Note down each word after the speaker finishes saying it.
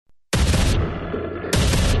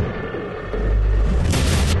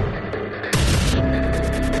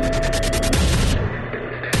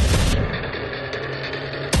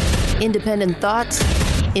Independent thoughts,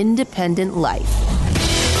 independent life.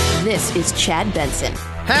 This is Chad Benson.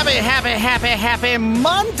 Happy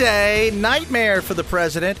Monday. Nightmare for the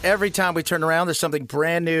president. Every time we turn around, there's something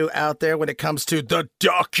brand new out there when it comes to the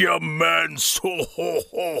documents.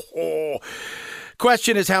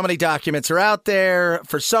 Question is, how many documents are out there?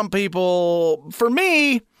 For some people, for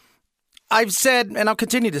me, I've said, and I'll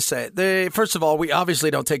continue to say it, first of all, we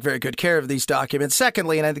obviously don't take very good care of these documents.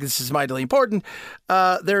 Secondly, and I think this is mightily important,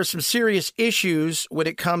 there are some serious issues when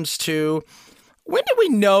it comes to when do we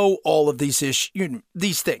know all of these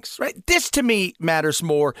these things, right? This, to me, matters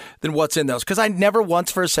more than what's in those, because I never once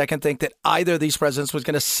for a second think that either of these presidents was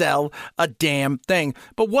going to sell a damn thing.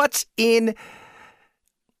 But what's in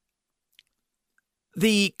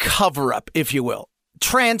the cover-up, if you will?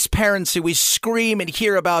 Transparency. We scream and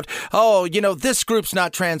hear about, this group's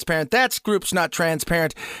not transparent, that group's not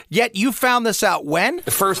transparent. Yet you found this out when? The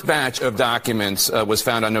first batch of documents was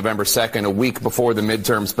found on November 2nd, a week before the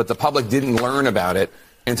midterms, but the public didn't learn about it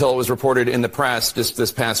until it was reported in the press just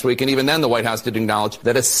this past week. And even then, the White House didn't acknowledge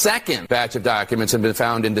that a second batch of documents had been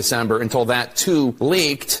found in December until that, too,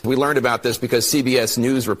 leaked. We learned about this because CBS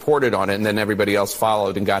News reported on it, and then everybody else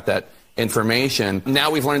followed and got that information. Now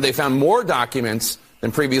we've learned they found more documents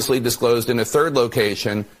than previously disclosed in a third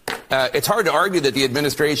location. It's hard to argue that the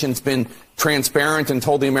administration's been transparent and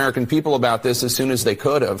told the American people about this as soon as they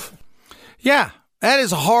could have. Yeah, that is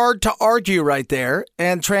hard to argue right there.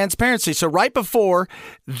 And transparency. So right before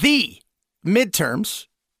the midterms,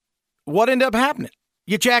 what ended up happening?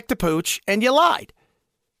 You jacked the pooch and you lied.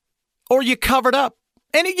 Or you covered up.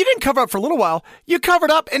 And you didn't cover up for a little while. You covered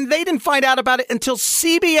up and they didn't find out about it until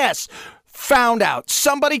CBS found out.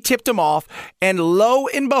 Somebody tipped them off, and lo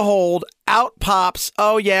and behold, out pops,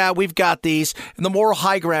 oh yeah, we've got these. And the moral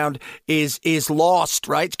high ground is lost,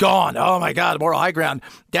 right? It's gone. Oh my God, moral high ground.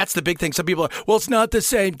 That's the big thing. Some people are, well, it's not the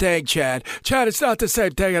same thing, Chad. Chad, it's not the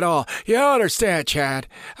same thing at all. You don't understand, Chad.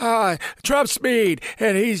 Trump's mean,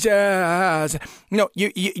 and he's, your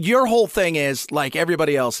whole thing is, like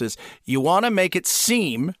everybody else's, you want to make it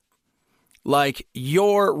seem like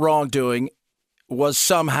your wrongdoing was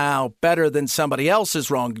somehow better than somebody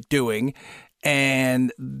else's wrongdoing,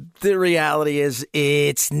 and the reality is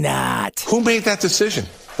it's not. Who made that decision?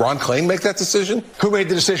 Ron Klain make that decision? Who made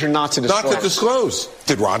the decision not to disclose? Not to disclose.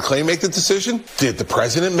 Did Ron Klain make the decision? Did the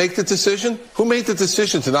president make the decision? Who made the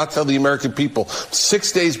decision to not tell the American people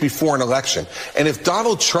 6 days before an election? And if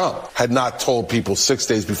Donald Trump had not told people 6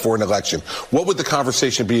 days before an election, what would the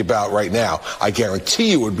conversation be about right now? I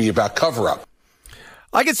guarantee you it would be about cover-up.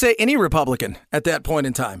 I could say any Republican at that point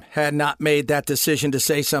in time had not made that decision to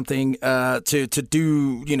say something,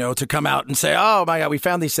 to come out and say, oh my God, we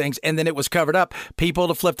found these things, and then it was covered up. People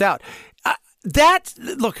have flipped out.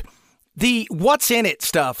 The what's in it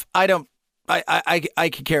stuff, I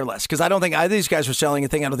could care less, because I don't think either of these guys were selling a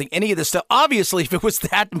thing. I don't think any of this stuff. Obviously, if it was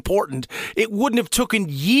that important, it wouldn't have taken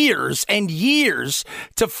years and years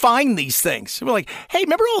to find these things. We're like, hey,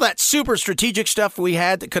 remember all that super strategic stuff we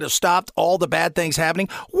had that could have stopped all the bad things happening?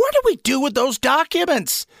 What do we do with those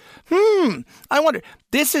documents? I wonder.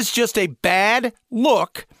 This is just a bad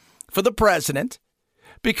look for the president,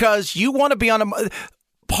 because you want to be on a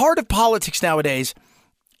part of politics nowadays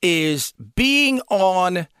is being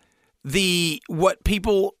on what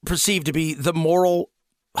people perceive to be the moral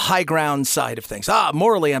high ground side of things.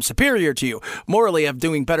 Morally, I'm superior to you. Morally, I'm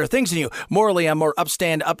doing better things than you. Morally, I'm more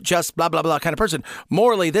upstand, up, just, blah, blah, blah kind of person.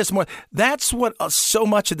 Morally, this, more. That's what so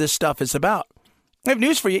much of this stuff is about. I have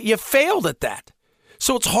news for you. You failed at that.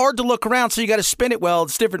 So it's hard to look around. So you got to spin it. Well,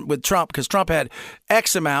 it's different with Trump, because Trump had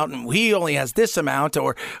X amount and he only has this amount,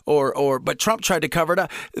 but Trump tried to cover it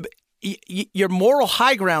up. Your moral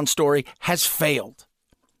high ground story has failed.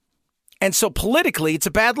 And so politically, it's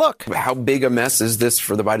a bad look. How big a mess is this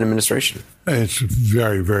for the Biden administration? It's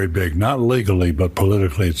very, very big. Not legally, but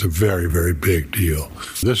politically, it's a very, very big deal.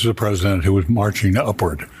 This is a president who was marching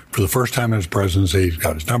upward. For the first time in his presidency, he's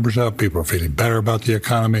got his numbers up. People are feeling better about the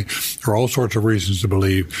economy. There are all sorts of reasons to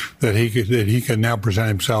believe that he can now present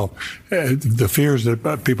himself. The fears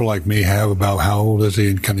that people like me have about how old is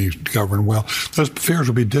he and can he govern well, those fears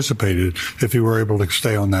will be dissipated if he were able to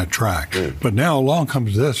stay on that track. But now along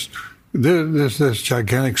comes this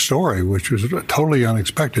gigantic story, which was totally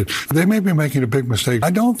unexpected. They may be making a big mistake.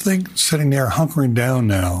 I don't think sitting there hunkering down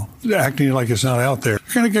now, acting like it's not out there,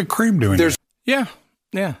 you're going to get cream doing it. Yeah.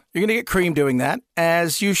 You're going to get cream doing that,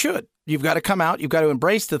 as you should. You've got to come out. You've got to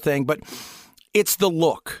embrace the thing. But It's the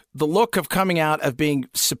look of coming out of being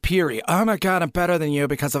superior. Oh my God, I'm better than you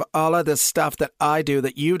because of all of this stuff that I do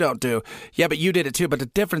that you don't do. Yeah, but you did it too. But the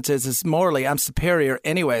difference is morally, I'm superior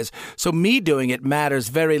anyways. So me doing it matters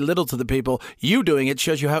very little to the people. You doing it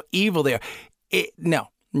shows you how evil they are. No.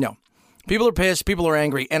 People are pissed. People are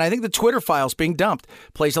angry. And I think the Twitter files being dumped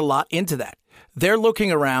plays a lot into that. They're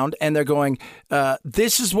looking around and they're going,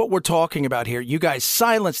 this is what we're talking about here. You guys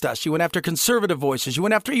silenced us. You went after conservative voices. You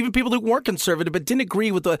went after even people who weren't conservative but didn't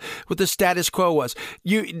agree with the status quo was.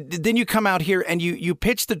 Then you come out here and you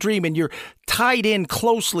pitch the dream and you're tied in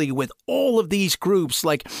closely with all of these groups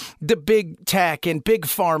like the big tech and big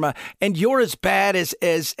pharma, and you're as bad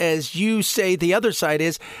as you say the other side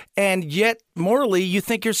is, and yet morally you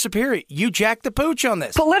think you're superior. You jack the pooch on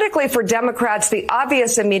this. Politically, for Democrats, the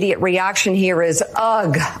obvious immediate reaction here is,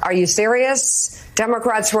 ugh, are you serious?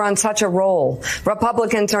 Democrats were on such a roll.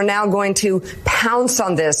 Republicans are now going to pounce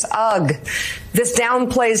on this. Ugh. This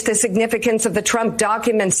downplays the significance of the Trump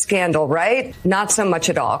documents scandal, right? Not so much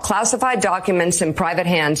at all. Classified documents in private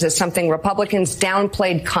hands is something Republicans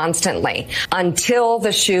downplayed constantly until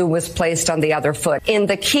the shoe was placed on the other foot. In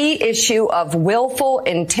the key issue of willful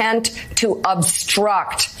intent to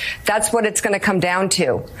obstruct, that's what it's going to come down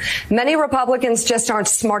to. Many Republicans just aren't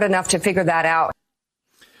smart enough to figure that out.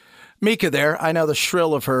 Mika there, I know the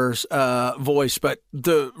shrill of her voice, but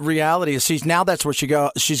the reality is now that's where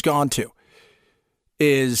she's gone to.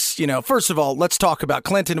 Is, first of all, let's talk about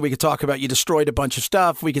Clinton. We could talk about you destroyed a bunch of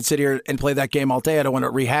stuff. We could sit here and play that game all day. I don't want to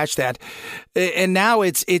rehash that. And now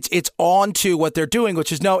it's on to what they're doing,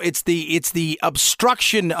 which is it's the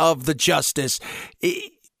obstruction of the justice.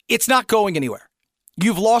 It's not going anywhere.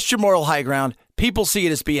 You've lost your moral high ground. People see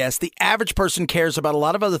it as BS. The average person cares about a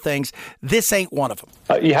lot of other things. This ain't one of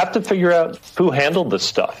them. You have to figure out who handled this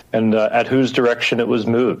stuff and at whose direction it was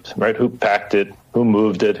moved, right? Who packed it, who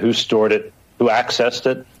moved it, who stored it, who accessed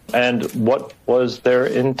it, and what was their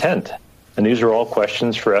intent. And these are all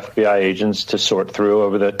questions for FBI agents to sort through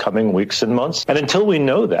over the coming weeks and months. And until we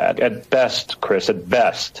know that, at best, Chris,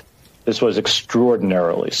 this was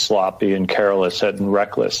extraordinarily sloppy and careless and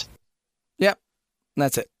reckless. Yep,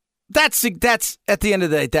 that's it. That's at the end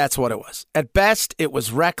of the day, that's what it was. At best, it was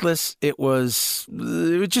reckless. It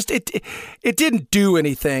didn't do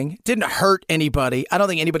anything. It didn't hurt anybody. I don't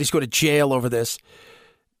think anybody's going to jail over this.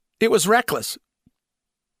 It was reckless.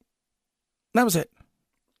 That was it.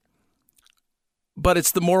 But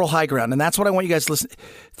it's the moral high ground, and that's what I want you guys to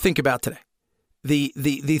think about today.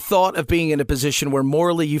 The thought of being in a position where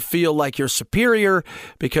morally you feel like you're superior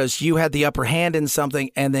because you had the upper hand in something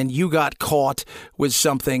and then you got caught with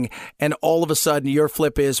something and all of a sudden your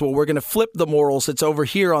flip is, well, we're going to flip the morals. It's over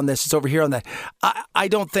here on this. It's over here on that. I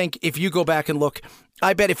don't think if you go back and look,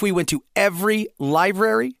 I bet if we went to every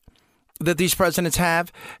library that these presidents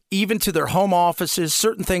have, even to their home offices,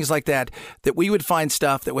 certain things like that we would find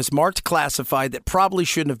stuff that was marked classified that probably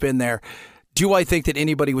shouldn't have been there. Do I think that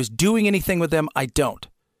anybody was doing anything with them? I don't.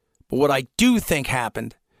 But what I do think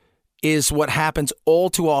happened is what happens all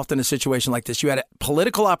too often in a situation like this. You had a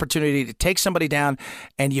political opportunity to take somebody down,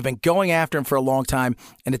 and you've been going after him for a long time,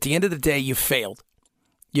 and at the end of the day, you failed.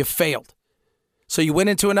 You failed. So you went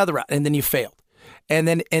into another route, and then you failed.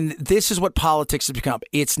 And this is what politics has become.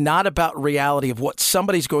 It's not about reality of what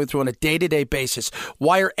somebody's going through on a day-to-day basis.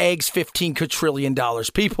 Why are eggs $15 quadrillion?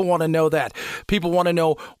 People want to know that. People want to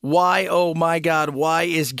know why, oh my God, why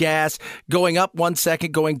is gas going up 1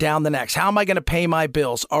 second, going down the next? How am I going to pay my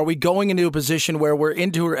bills? Are we going into a position where we're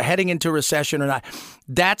heading into a recession or not?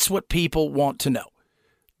 That's what people want to know.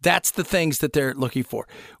 That's the things that they're looking for.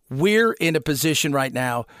 We're in a position right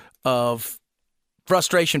now of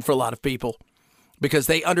frustration for a lot of people, because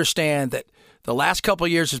they understand that the last couple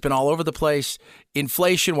of years has been all over the place.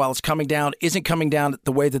 Inflation, while it's coming down, isn't coming down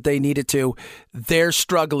the way that they need it to. They're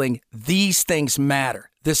struggling. These things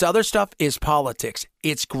matter. This other stuff is politics.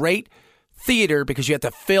 It's great theater because you have to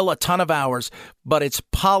fill a ton of hours, but it's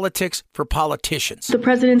politics for politicians. The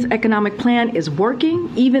president's economic plan is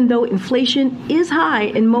working. Even though inflation is high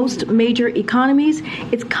in most major economies,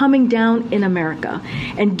 it's coming down in America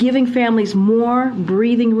and giving families more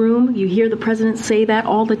breathing room. You hear the president say that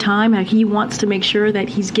all the time, how he wants to make sure that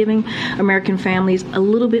he's giving American families a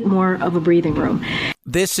little bit more of a breathing room.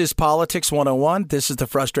 This is Politics 101. This is the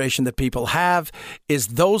frustration that people have, is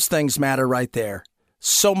those things matter right there.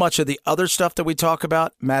 So much of the other stuff that we talk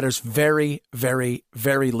about matters very, very,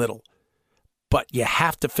 very little. But you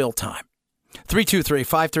have to fill time.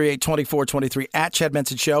 323-538-2423 at Chad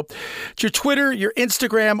Benson Show. It's your Twitter, your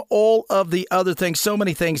Instagram, all of the other things. So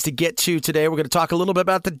many things to get to today. We're going to talk a little bit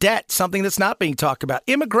about the debt, something that's not being talked about.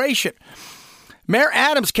 Immigration. Mayor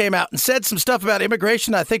Adams came out and said some stuff about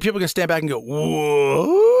immigration. I think people are going to stand back and go,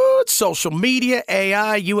 what? Social media,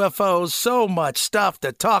 AI, UFOs, so much stuff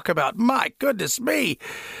to talk about. My goodness me.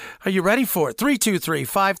 Are you ready for it?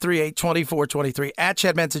 323-538-2423 at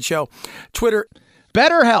Chad Benson Show. Twitter.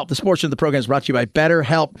 BetterHelp. This portion of the program is brought to you by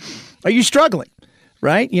BetterHelp. Are you struggling?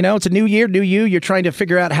 Right? You know, it's a new year, new you. You're trying to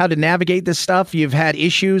figure out how to navigate this stuff. You've had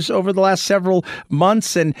issues over the last several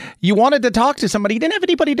months and you wanted to talk to somebody. You didn't have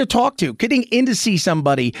anybody to talk to. Getting in to see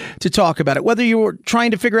somebody to talk about it. Whether you were trying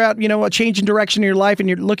to figure out, a change in direction in your life and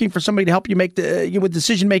you're looking for somebody to help you make with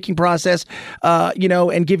decision-making process,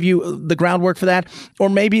 and give you the groundwork for that. Or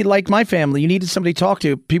maybe like my family, you needed somebody to talk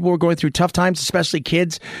to. People were going through tough times, especially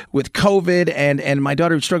kids with COVID and my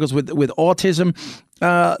daughter who struggles with autism.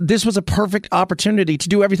 This was a perfect opportunity to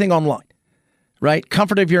do everything online, right?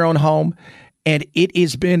 Comfort of your own home. And it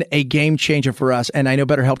has been a game changer for us. And I know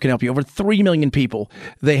BetterHelp can help you. Over 3 million people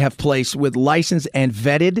they have placed with licensed and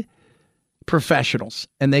vetted professionals,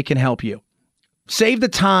 and they can help you. Save the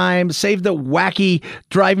time, save the wacky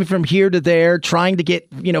driving from here to there, trying to get,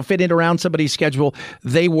 fit in around somebody's schedule.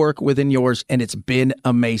 They work within yours, and it's been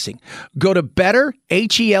amazing. Go to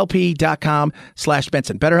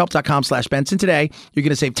betterhelp.com/Benson, betterhelp.com/Benson today. You're going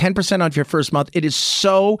to save 10% on your first month. It is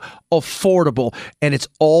so affordable, and it's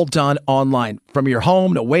all done online from your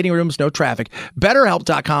home, no waiting rooms, no traffic.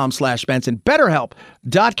 Betterhelp.com/Benson,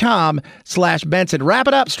 betterhelp.com/Benson. Wrap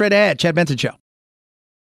it up straight ahead. Chad Benson Show.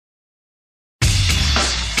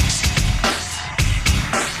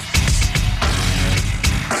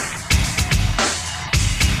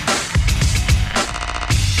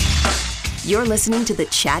 You're listening to The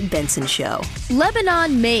Chad Benson Show.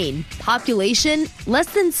 Lebanon, Maine. Population less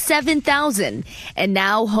than 7,000. And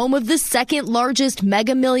now home of the second largest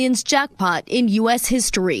Mega Millions Jackpot in U.S.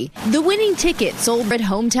 history. The winning ticket sold at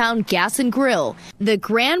Hometown Gas and Grill. The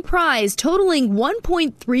grand prize totaling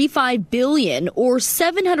 $1.35 billion or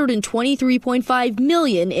 $723.5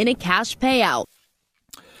 million in a cash payout.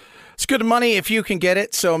 It's good money if you can get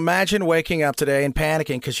it. So imagine waking up today and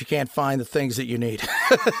panicking because you can't find the things that you need.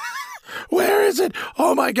 Where is it?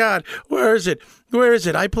 Oh, my God. Where is it? Where is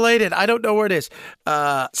it? I played it. I don't know where it is.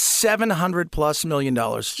 $700+ million.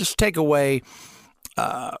 Just take away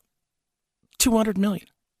 $200 million,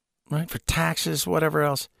 right? For taxes, whatever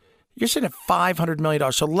else. You're sitting at $500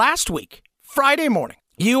 million. So last week, Friday morning,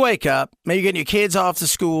 you wake up, maybe you're getting your kids off to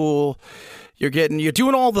school. You're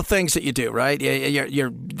doing all the things that you do, right?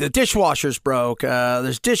 The dishwasher's broke.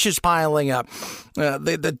 There's dishes piling up.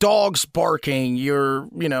 The dog's barking. You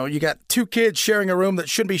got 2 kids sharing a room that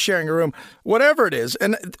shouldn't be sharing a room. Whatever it is,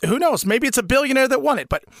 and who knows? Maybe it's a billionaire that won it,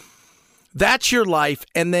 but that's your life.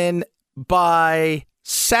 And then by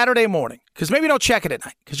Saturday morning, because maybe you don't check it at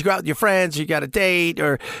night, because you go out with your friends, you got a date,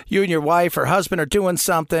 or you and your wife or husband are doing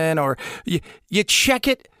something, or you check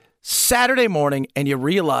it Saturday morning and you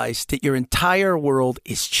realize that your entire world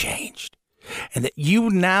is changed and that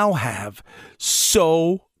you now have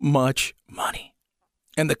so much money.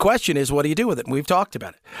 And the question is, what do you do with it? And we've talked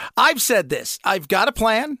about it. I've said this. I've got a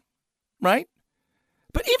plan, right?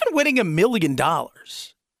 But even winning $1 million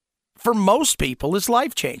for most people is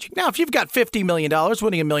life-changing. Now, if you've got $50 million,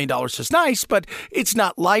 winning $1 million is nice, but it's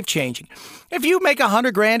not life-changing. If you make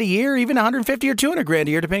 $100,000 a year, even $150 or $200,000 a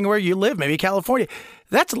year, depending on where you live, maybe California,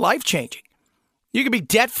 that's life-changing. You could be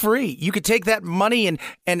debt-free. You could take that money and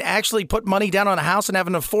actually put money down on a house and have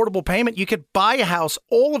an affordable payment. You could buy a house,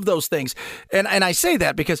 all of those things. And I say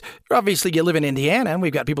that because obviously you live in Indiana, and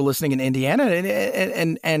we've got people listening in Indiana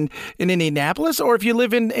and in Indianapolis, or if you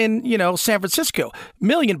live in San Francisco, $1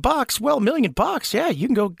 million, well, $1 million, yeah, you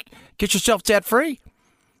can go get yourself debt-free.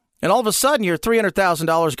 And all of a sudden, your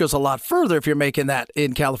 $300,000 goes a lot further if you're making that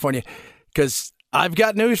in California, because I've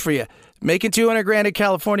got news for you. Making $200,000 in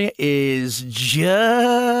California is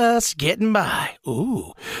just getting by.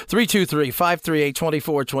 Ooh.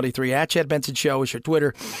 323-538-2423. At Chad Benson Show is your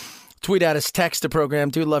Twitter. Tweet at us, text the program.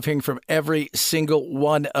 Do love hearing from every single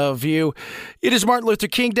one of you. It is Martin Luther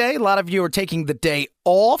King Day. A lot of you are taking the day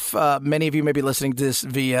off. Many of you may be listening to this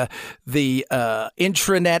via the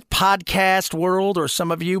intranet podcast world, or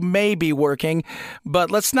some of you may be working. But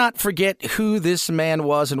let's not forget who this man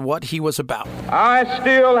was and what he was about. I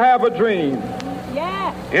still have a dream.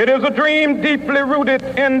 Yeah. It is a dream deeply rooted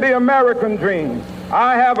in the American dream.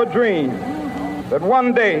 I have a dream that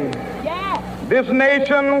one day this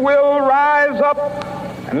nation will rise up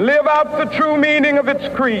and live out the true meaning of its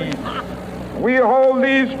creed. We hold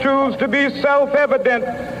these truths to be self-evident,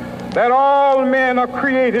 that all men are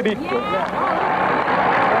created equal. I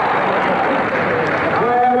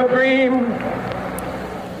have a dream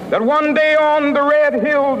that one day on the red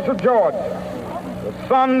hills of Georgia, the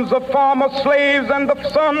sons of former slaves and the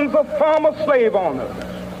sons of former slave owners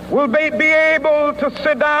will be able to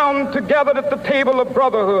sit down together at the table of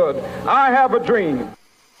brotherhood. I have a dream.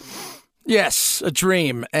 Yes, a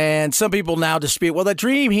dream. And some people now dispute, well, the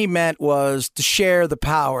dream he meant was to share the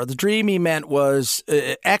power. The dream he meant was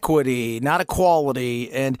equity, not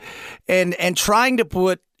equality, and trying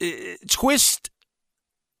to twist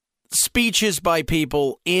speeches by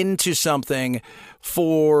people into something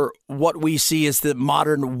for what we see as the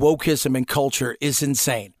modern wokeism in culture is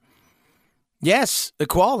insane. Yes,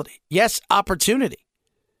 equality. Yes, opportunity.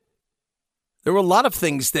 There were a lot of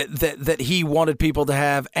things that he wanted people to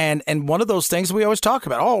have, and one of those things we always talk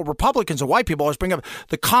about. Oh, Republicans and white people always bring up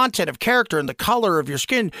the content of character and the color of your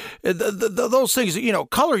skin. Those things,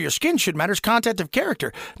 color of your skin should matter. Content of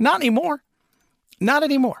character. Not anymore. Not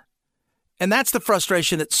anymore. And that's the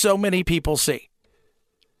frustration that so many people see.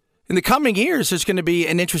 In the coming years, there's going to be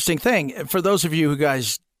an interesting thing. For those of you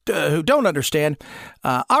who don't understand,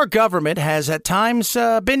 our government has at times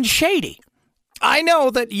been shady. I know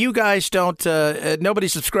that you guys don't, nobody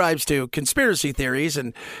subscribes to conspiracy theories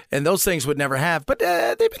and those things would never have, but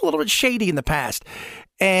they've been a little bit shady in the past.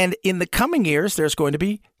 And in the coming years, there's going to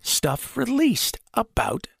be stuff released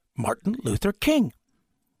about Martin Luther King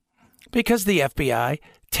because the FBI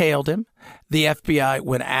tailed him. The FBI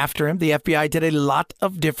went after him. The FBI did a lot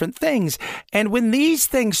of different things. And when these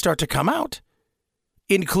things start to come out,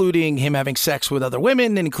 including him having sex with other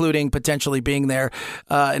women, including potentially being there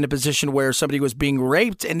in a position where somebody was being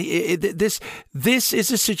raped. And this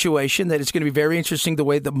is a situation that is going to be very interesting, the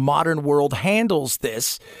way the modern world handles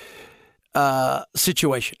this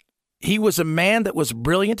situation. He was a man that was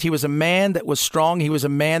brilliant. He was a man that was strong. He was a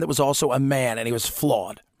man that was also a man, and he was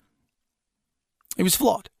flawed. He was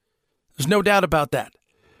flawed. There's no doubt about that.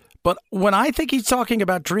 But when I think he's talking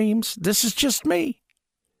about dreams, this is just me.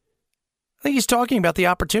 I think he's talking about the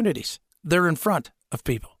opportunities. They're in front of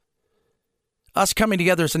people. Us coming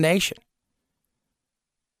together as a nation.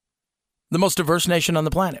 The most diverse nation on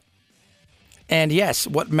the planet. And yes,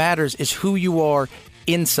 what matters is who you are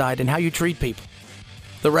inside and how you treat people.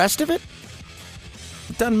 The rest of it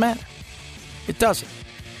doesn't matter. It doesn't.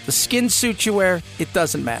 The skin suit you wear, it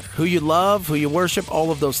doesn't matter. Who you love, who you worship, all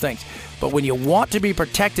of those things. But when you want to be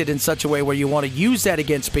protected in such a way where you want to use that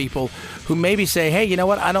against people who maybe say, hey, you know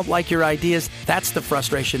what, I don't like your ideas, that's the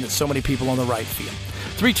frustration that so many people on the right feel.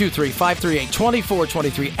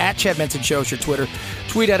 323-538-2423 at Chad Benson Show is your Twitter.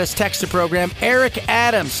 Tweet at us, text the program. Eric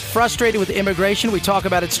Adams, frustrated with immigration. We talk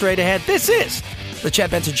about it straight ahead. This is the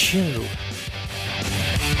Chad Benson Show.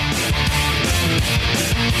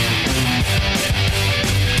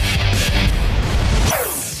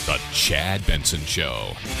 The Chad Benson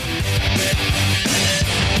Show.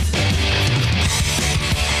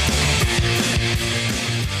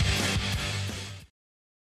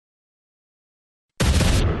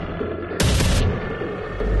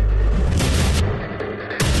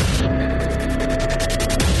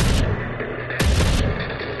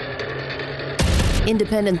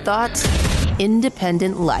 Independent thoughts,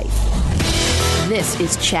 independent life. This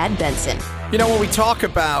is Chad Benson. You know, when we talk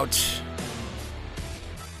about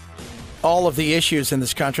all of the issues in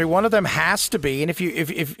this country, one of them has to be, and if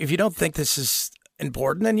you don't think this is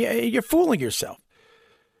important, then you're fooling yourself,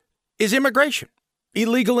 is immigration,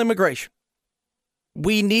 illegal immigration.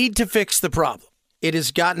 We need to fix the problem. It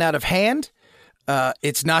has gotten out of hand.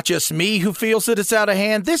 It's not just me who feels that it's out of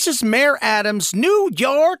hand. This is Mayor Adams, New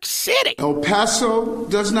York City. El Paso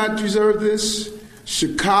does not deserve this.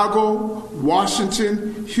 Chicago,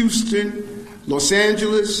 Washington, Houston, Los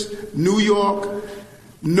Angeles, New York.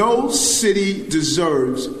 No city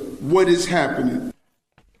deserves what is happening.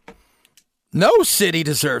 No city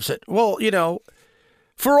deserves it. Well, you know,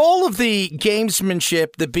 for all of the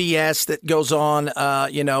gamesmanship, the BS that goes on,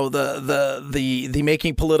 the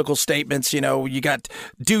making political statements, you know, you got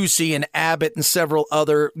Ducey and Abbott and several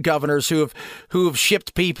other governors who have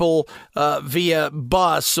shipped people via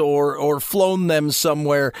bus or flown them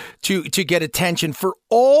somewhere to get attention. For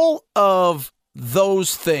all of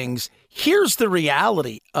those things, here's the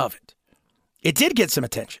reality of it. It did get some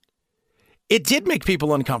attention. It did make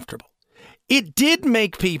people uncomfortable. It did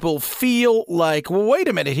make people feel like, well, wait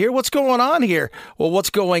a minute here. What's going on here? Well, what's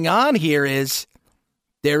going on here is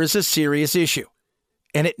there is a serious issue,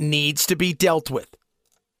 and it needs to be dealt with.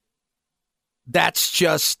 That's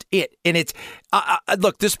just it. And it's,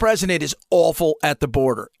 look, this president is awful at the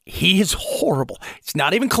border. He is horrible. It's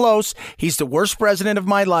not even close. He's the worst president of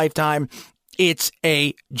my lifetime. It's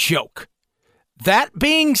a joke. That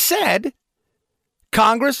being said,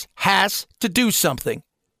 Congress has to do something.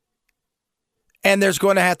 And there's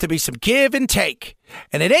going to have to be some give and take.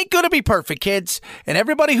 And it ain't going to be perfect, kids. And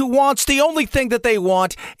everybody who wants the only thing that they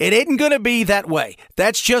want, it ain't going to be that way.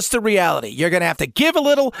 That's just the reality. You're going to have to give a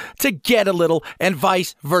little to get a little, and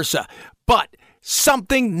vice versa. But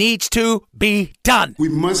something needs to be done. We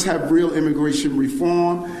must have real immigration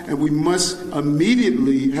reform, and we must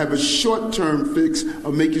immediately have a short-term fix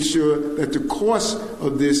of making sure that the cost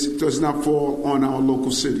of this does not fall on our local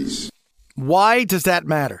cities. Why does that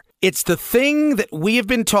matter? It's the thing that we have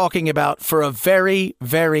been talking about for a very,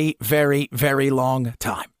 very, very, very long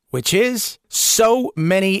time, which is so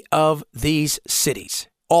many of these cities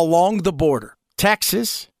along the border.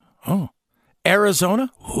 Texas,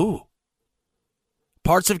 Arizona,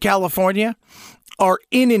 parts of California are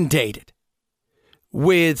inundated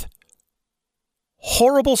with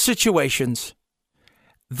horrible situations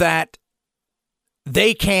that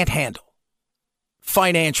they can't handle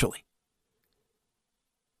financially.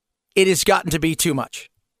 It has gotten to be too much.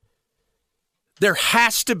 There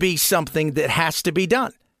has to be something that has to be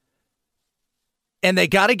done. And they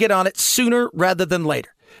got to get on it sooner rather than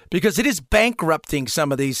later, because it is bankrupting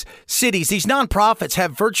some of these cities. These nonprofits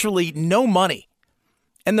have virtually no money.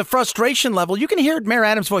 And the frustration level, you can hear it in Mayor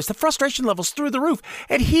Adams' voice, the frustration level's through the roof.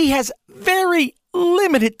 And he has very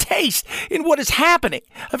limited taste in what is happening,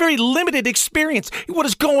 a very limited experience in what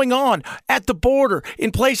is going on at the border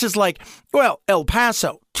in places like, El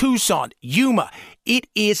Paso, Tucson, Yuma. It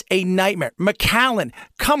is a nightmare. McAllen,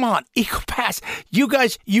 come on, Eagle Pass, you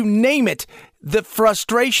guys, you name it. The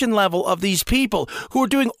frustration level of these people who are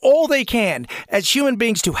doing all they can as human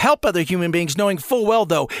beings to help other human beings, knowing full well,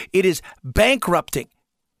 though, it is bankrupting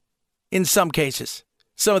in some cases,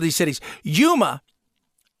 some of these cities. Yuma,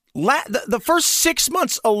 the first 6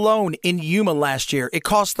 months alone in Yuma last year, it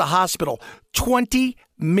cost the hospital $20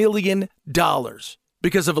 million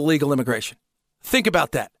because of illegal immigration. Think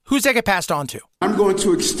about that. Who's that get passed on to? I'm going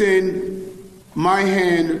to extend my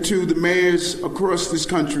hand to the mayors across this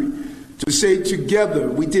country to say together,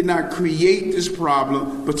 we did not create this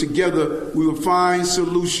problem, but together we will find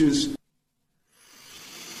solutions.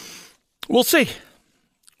 We'll see.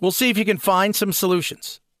 We'll see if you can find some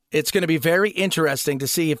solutions. It's going to be very interesting to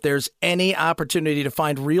see if there's any opportunity to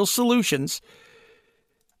find real solutions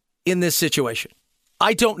in this situation.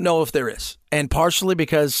 I don't know if there is. And partially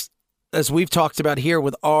because, as we've talked about here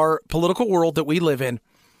with our political world that we live in,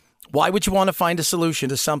 why would you want to find a solution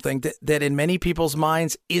to something that in many people's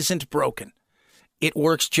minds isn't broken? It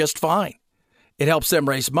works just fine. It helps them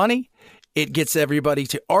raise money. It gets everybody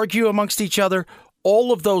to argue amongst each other.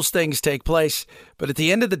 All of those things take place. But at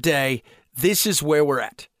the end of the day, this is where we're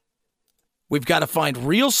at. We've got to find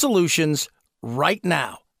real solutions right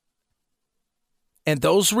now. And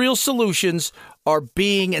those real solutions are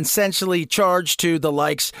being essentially charged to the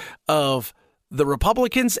likes of the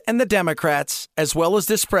Republicans and the Democrats, as well as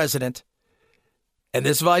this president and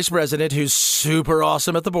this vice president who's super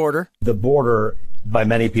awesome at the border. The border, by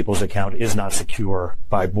many people's account, is not secure.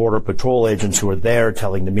 By Border Patrol agents who are there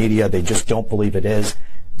telling the media they just don't believe it is.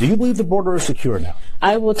 Do you believe the border is secure now?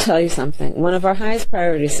 I will tell you something. One of our highest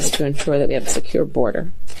priorities is to ensure that we have a secure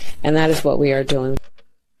border. And that is what we are doing.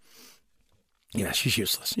 Yeah, she's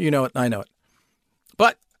useless. You know it. I know it.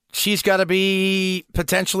 But she's got to be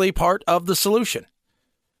potentially part of the solution.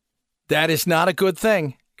 That is not a good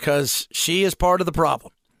thing because she is part of the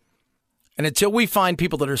problem. And until we find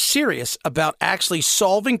people that are serious about actually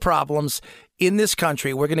solving problems in this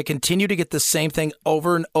country, we're going to continue to get the same thing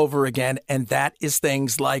over and over again. And that is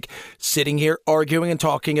things like sitting here arguing and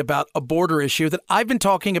talking about a border issue that I've been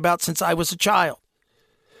talking about since I was a child,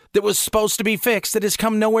 that was supposed to be fixed, that has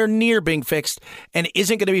come nowhere near being fixed and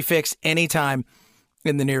isn't going to be fixed anytime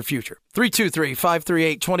in the near future.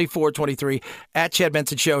 323-538-2423 at Chad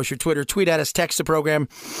Benson Show is your Twitter. Tweet at us, text the program.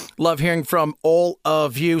 Love hearing from all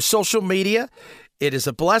of you. Social media, it is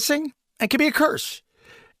a blessing and can be a curse.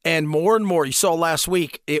 And more, you saw last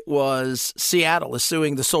week, it was Seattle is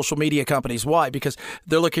suing the social media companies. Why? Because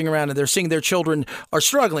they're looking around and they're seeing their children are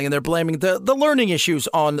struggling and they're blaming the learning issues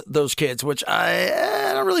on those kids, which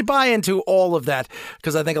I don't really buy into all of that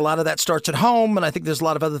because I think a lot of that starts at home and I think there's a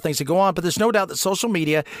lot of other things that go on. But there's no doubt that social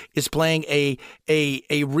media is playing a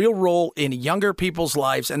real role in younger people's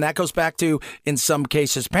lives. And that goes back to, in some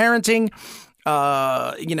cases, parenting.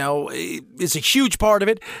 Is a huge part of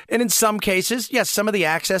it. And in some cases, yes, some of the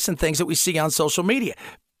access and things that we see on social media.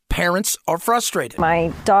 Parents are frustrated.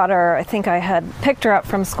 My daughter, I think I had picked her up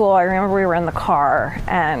from school. I remember we were in the car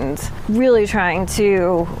and really trying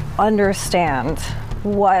to understand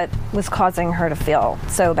what was causing her to feel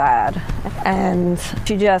so bad. And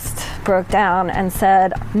she just broke down and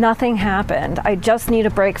said, nothing happened. I just need a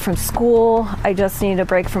break from school. I just need a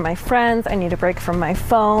break from my friends. I need a break from my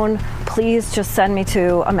phone. Please just send me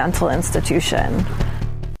to a mental institution.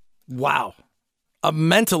 Wow. A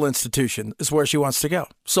mental institution is where she wants to go.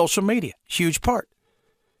 Social media, huge part.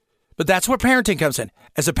 But that's where parenting comes in.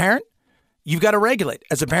 As a parent, you've got to regulate.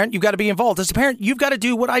 As a parent, you've got to be involved. As a parent, you've got to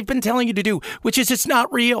do what I've been telling you to do, which is it's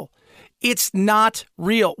not real. It's not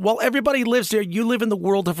real. While everybody lives there, you live in the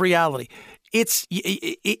world of reality. It's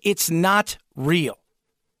not real.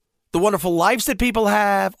 The wonderful lives that people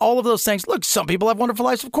have, all of those things. Look, some people have wonderful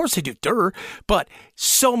lives. Of course they do. But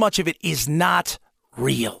so much of it is not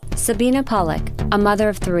real. Sabina Pollock, a mother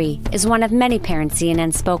of 3, is one of many parents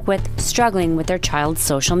CNN spoke with struggling with their child's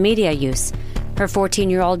social media use. Her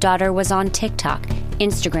 14-year-old daughter was on TikTok,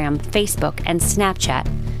 Instagram, Facebook, and Snapchat.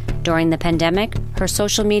 During the pandemic, her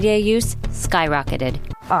social media use skyrocketed.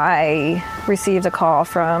 I received a call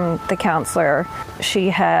from the counselor. She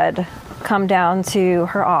had come down to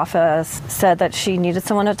her office, said that she needed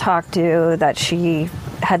someone to talk to, that she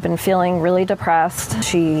had been feeling really depressed.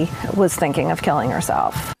 She was thinking of killing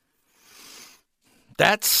herself.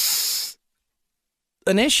 That's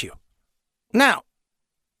an issue. Now,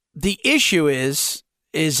 the issue is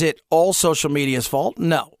it all social media's fault?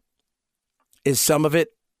 No. Is some of it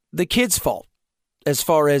the kids' fault? As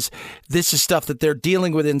far as this is stuff that they're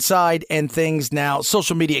dealing with inside and things now,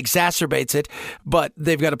 social media exacerbates it, but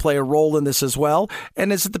they've got to play a role in this as well.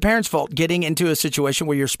 And is it the parents' fault getting into a situation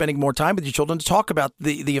where you're spending more time with your children to talk about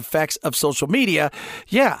the effects of social media?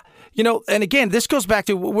 Yeah. You know, and again, this goes back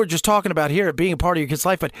to what we're just talking about here, being a part of your kid's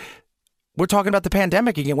life, but we're talking about the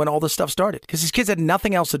pandemic again when all this stuff started because these kids had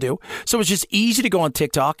nothing else to do. So it's just easy to go on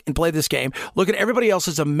TikTok and play this game, look at everybody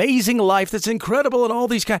else's amazing life that's incredible and all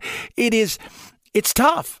these kind. It's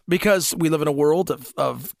tough because we live in a world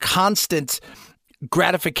of constant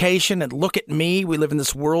gratification and look at me. We live in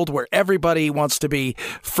this world where everybody wants to be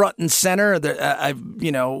front and center. The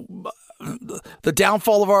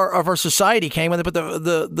downfall of our society came when they put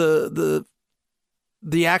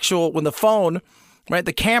the actual, when the phone, right,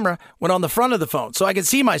 the camera went on the front of the phone so I could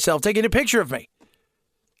see myself taking a picture of me.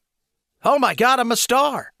 Oh my God, I'm a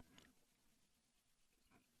star.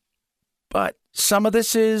 But some of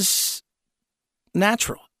this is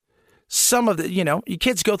natural. Some of the, your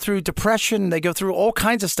kids go through depression. They go through all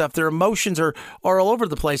kinds of stuff. Their emotions are all over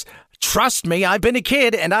the place. Trust me, I've been a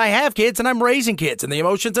kid and I have kids and I'm raising kids and the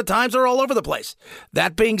emotions at times are all over the place.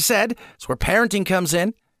 That being said, it's where parenting comes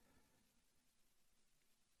in,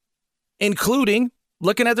 including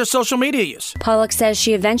looking at their social media use. Pollock says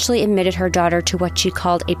she eventually admitted her daughter to what she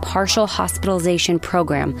called a partial hospitalization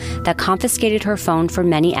program that confiscated her phone for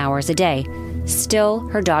many hours a day. Still,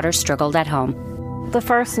 her daughter struggled at home. The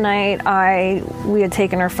first night, we had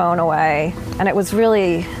taken her phone away, and it was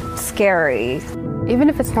really scary. Even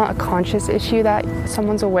if it's not a conscious issue that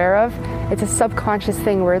someone's aware of, it's a subconscious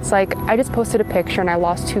thing where it's like, I just posted a picture and I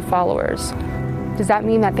lost 2 followers. Does that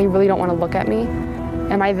mean that they really don't want to look at me?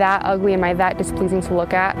 Am I that ugly? Am I that displeasing to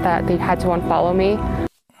look at that they had to unfollow me?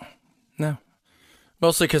 No.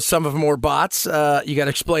 Mostly because some of them were bots. You got to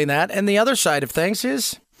explain that. And the other side of things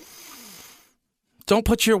is don't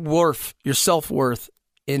put your self-worth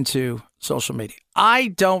into social media.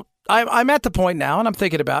 I'm at the point now, and I'm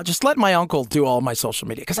thinking about just let my uncle do all my social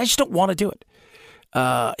media because I just don't want to do it.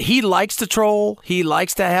 He likes to troll. He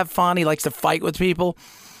likes to have fun. He likes to fight with people.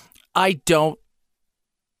 I don't.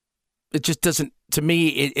 It just doesn't. To me,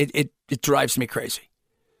 it drives me crazy.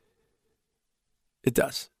 It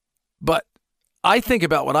does. But I think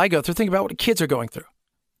about what I go through, think about what kids are going through.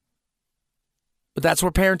 But that's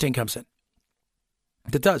where parenting comes in.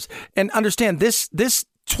 It does. And understand this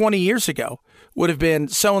 20 years ago would have been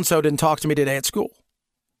so-and-so didn't talk to me today at school.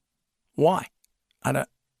 Why? I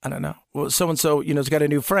don't know. Well, so-and-so, has got a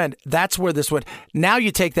new friend. That's where this would. Now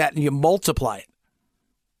you take that and you multiply it.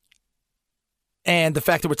 And the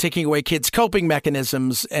fact that we're taking away kids' coping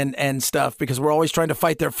mechanisms and stuff because we're always trying to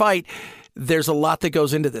fight their fight, there's a lot that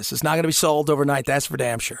goes into this. It's not going to be solved overnight. That's for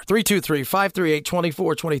damn sure.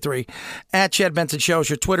 323-538-2423 at Chad Benson Show is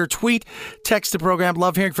your Twitter. Tweet, text the program.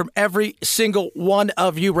 Love hearing from every single one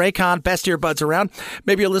of you. Raycon, best earbuds around.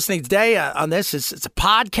 Maybe you're listening today on this. It's a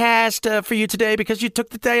podcast for you today because you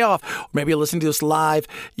took the day off. Or maybe you're listening to this live.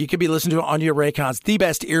 You could be listening to it on your Raycons. The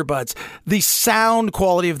best earbuds. The sound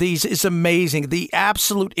quality of these is amazing. The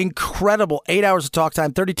absolute incredible 8 hours of talk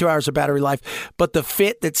time, 32 hours of battery life. But the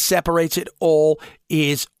fit that separates it all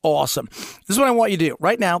is awesome. This is what I want you to do.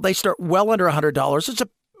 Right now, they start well under $100. It's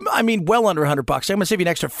well under $100. I'm going to save you an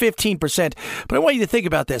extra 15%. But I want you to think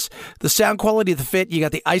about this. The sound quality of the Fit, you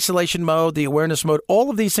got the isolation mode, the awareness mode, all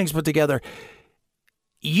of these things put together.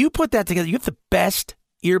 You put that together, you have the best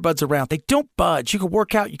earbuds around. They don't budge. You can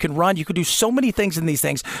work out, you can run, you can do so many things in these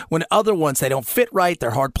things when other ones, they don't fit right.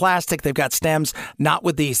 They're hard plastic. They've got stems. Not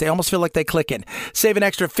with these. They almost feel like they click in. Save an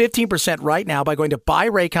extra 15% right now by going to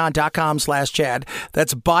buyraycon.com/Chad.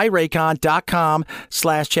 That's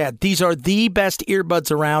buyraycon.com/Chad. These are the best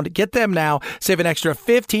earbuds around. Get them now. Save an extra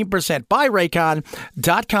 15%.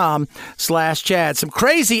 Buyraycon.com/Chad. Some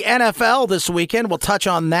crazy NFL this weekend. We'll touch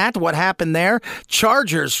on that. What happened there?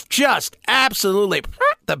 Chargers just absolutely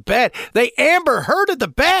the bed. They Amber Hearded the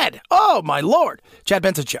bed. Oh, my Lord. Chad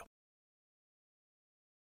Benson Show.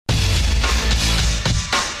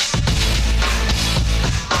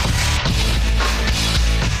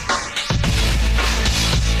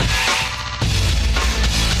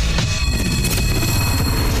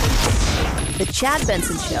 The Chad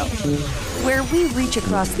Benson Show, where we reach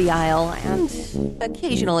across the aisle and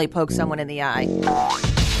occasionally poke someone in the eye.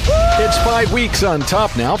 It's 5 weeks on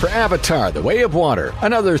top now for Avatar: The Way of Water.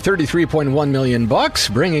 Another $33.1 million,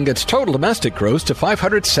 bringing its total domestic gross to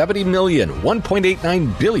 $570 million,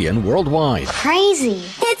 $1.89 billion worldwide. Crazy.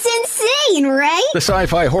 It's insane, right? The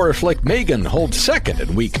sci-fi horror flick Megan holds second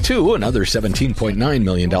in week 2, another $17.9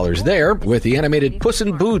 million there, with the animated Puss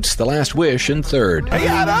in Boots: The Last Wish in third. Hey,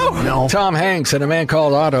 Otto! No. Tom Hanks and A Man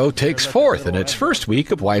Called Otto takes fourth in its first week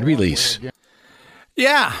of wide release.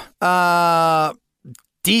 Yeah,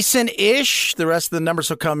 decent-ish. The rest of the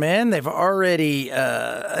numbers will come in. They've already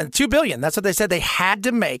 $2 billion. That's what they said. They had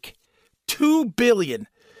to make $2 billion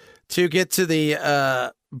to get to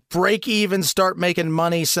the break-even, start making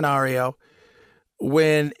money scenario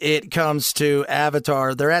when it comes to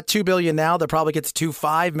Avatar. They're at $2 billion now. They'll probably get to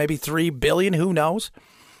 2.5, maybe $3 billion. Who knows?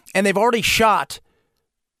 And they've already shot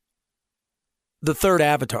the third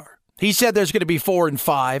Avatar. He said there's going to be 4 and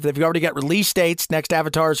 5. They've already got release dates. Next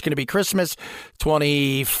Avatar is going to be Christmas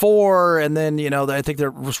 24, and then, I think they're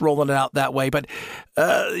just rolling it out that way. But,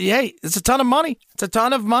 it's a ton of money. It's a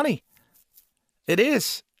ton of money. It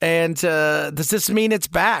is. And does this mean it's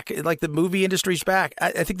back? Like the movie industry's back?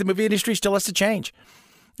 I think the movie industry still has to change.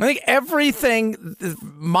 I think everything,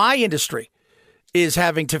 my industry, is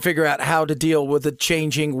having to figure out how to deal with the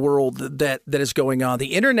changing world that is going on.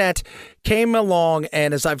 The internet came along,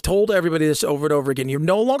 and as I've told everybody this over and over again, you're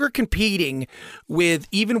no longer competing with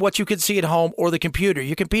even what you can see at home or the computer.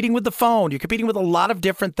 You're competing with the phone. You're competing with a lot of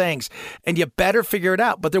different things, and you better figure it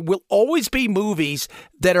out. But there will always be movies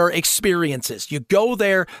that are experiences. You go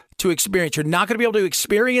there to experience. You're not going to be able to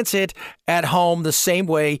experience it at home the same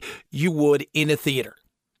way you would in a theater.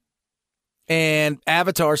 And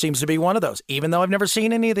Avatar seems to be one of those, even though I've never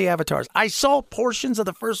seen any of the Avatars. I saw portions of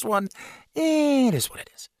the first one. It is what it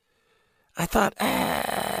is. I thought,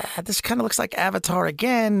 this kind of looks like Avatar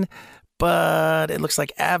again, but it looks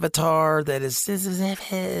like Avatar that is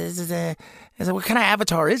what kind of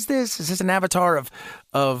Avatar is this? Is this an Avatar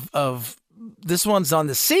of this one's on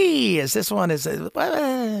the sea? Is this one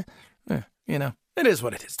It is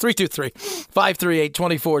what it is.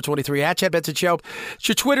 323-538-2423 at Chad Benson Show. It's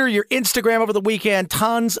your Twitter, your Instagram over the weekend.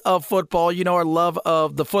 Tons of football. You know our love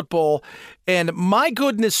of the football. And my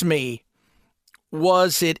goodness me,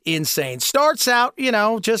 was it insane. Starts out,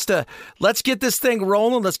 just let's get this thing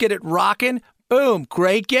rolling. Let's get it rocking. Boom.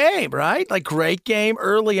 Great game, right? Great game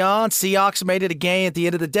early on. Seahawks made it a game at the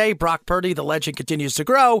end of the day. Brock Purdy, the legend, continues to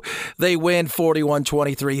grow. They win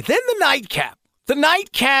 41-23. Then the nightcap. The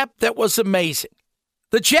nightcap that was amazing.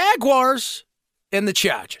 The Jaguars and the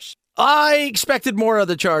Chargers. I expected more of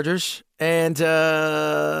the Chargers, and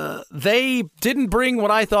they didn't bring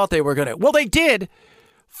what I thought they were going to. Well, they did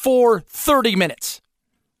for 30 minutes.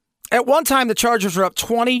 At one time, the Chargers were up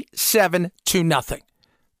 27-0.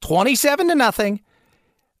 27-0.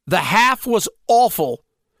 The half was awful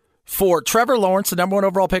for Trevor Lawrence, the number 1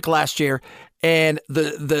 overall pick last year, and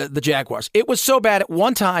the Jaguars. It was so bad at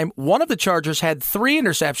one time, one of the Chargers had 3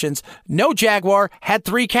 interceptions. No Jaguar had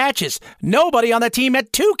 3 catches. Nobody on that team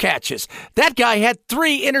had 2 catches. That guy had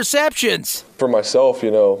 3 interceptions. For myself,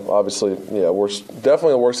 obviously,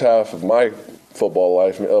 definitely the worst half of my football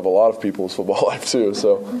life, of a lot of people's football life too.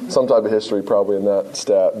 So some type of history probably in that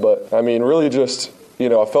stat. But, really just,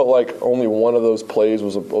 I felt like only one of those plays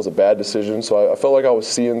was a bad decision. So I felt like I was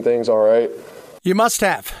seeing things all right. You must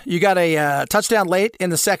have. You got a touchdown late in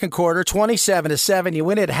the second quarter, 27-7. You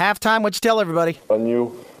win it at halftime. What'd you tell everybody? I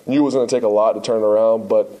knew it was going to take a lot to turn it around,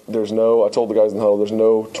 but I told the guys in the huddle, there's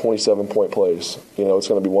no 27-point plays. It's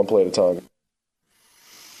going to be one play at a time.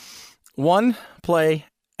 One play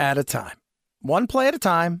at a time. One play at a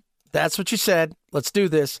time. That's what you said. Let's do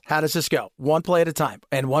this. How does this go? One play at a time.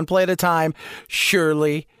 And one play at a time,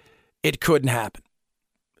 surely it couldn't happen.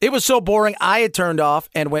 It was so boring, I had turned off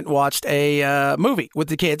and went and watched a movie with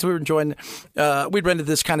the kids. We were enjoying, we'd rented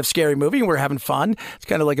this kind of scary movie, and we were having fun. It's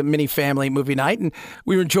kind of like a mini family movie night, and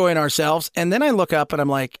we were enjoying ourselves. And then I look up, and I'm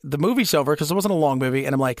like, the movie's over, because it wasn't a long movie.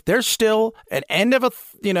 And I'm like, there's still an end of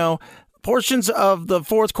portions of the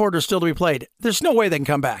fourth quarter still to be played. There's no way they can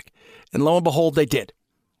come back. And lo and behold, they did.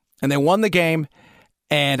 And they won the game.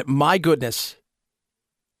 And my goodness,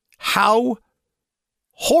 how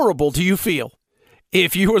horrible do you feel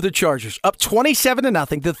if you were the Chargers? Up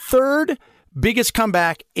 27-0, the third biggest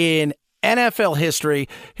comeback in NFL history.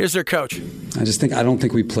 Here's their coach. I don't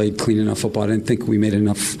think we played clean enough football. I didn't think we made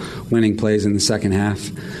enough winning plays in the second half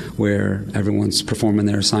where everyone's performing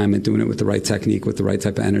their assignment, doing it with the right technique, with the right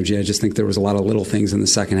type of energy. I just think there was a lot of little things in the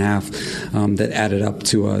second half that added up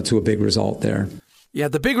to a big result there. Yeah,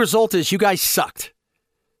 the big result is you guys sucked.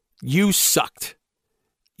 You sucked.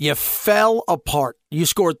 You fell apart. You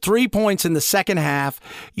scored 3 points in the second half.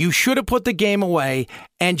 You should have put the game away,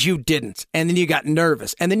 and you didn't. And then you got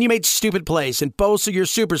nervous. And then you made stupid plays. And Bosa, your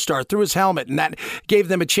superstar, threw his helmet, and that gave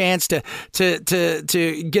them a chance to get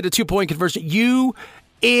a 2-point conversion. You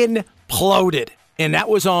imploded. And that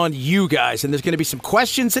was on you guys. And there's going to be some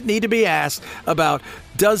questions that need to be asked about,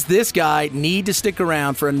 does this guy need to stick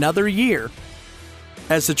around for another year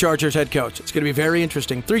as the Chargers head coach? It's going to be very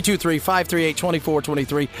interesting.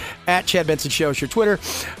 323-538-2423 at Chad Benson Show is your Twitter.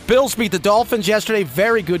 Bills beat the Dolphins yesterday.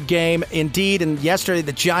 Very good game indeed. And yesterday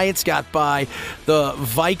the Giants got by the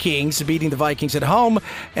Vikings, beating the Vikings at home.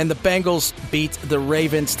 And the Bengals beat the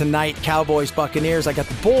Ravens tonight. Cowboys, Buccaneers. I got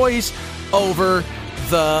the boys over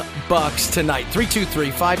the Bucks tonight.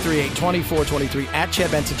 323-538-2423 at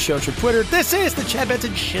Chad Benson Show is your Twitter. This is the Chad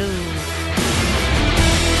Benson Show.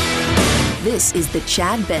 This is the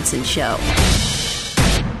Chad Benson Show.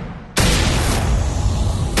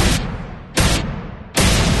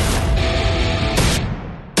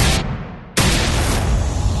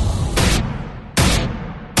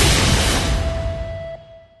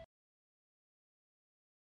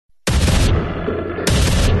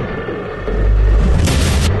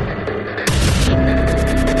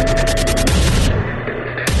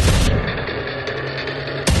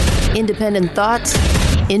 Independent thoughts,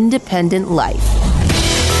 independent life.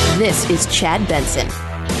 This is Chad Benson.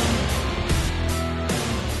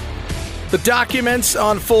 The documents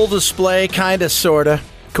on full display, kind of, sort of.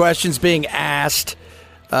 Questions being asked.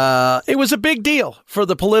 It was a big deal for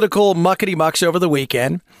the political muckety-mucks over the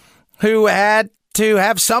weekend who had to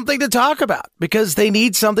have something to talk about because they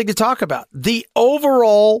need something to talk about. The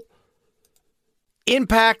overall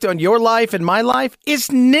impact on your life and my life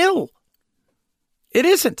is nil. It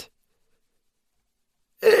isn't.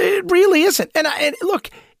 It really isn't. And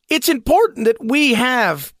look, it's important that we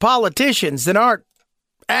have politicians that aren't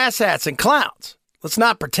asshats and clowns. Let's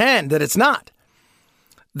not pretend that it's not.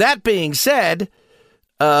 That being said,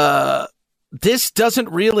 this doesn't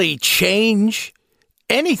really change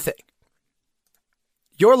anything.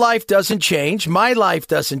 Your life doesn't change. My life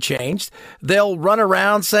doesn't change. They'll run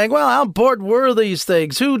around saying, well, how important were these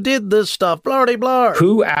things? Who did this stuff? Blah, blah, blah.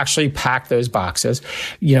 Who actually packed those boxes?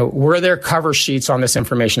 Were there cover sheets on this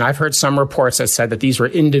information? I've heard some reports that said that these were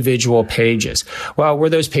individual pages. Well, were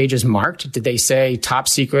those pages marked? Did they say top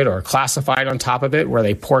secret or classified on top of it? Were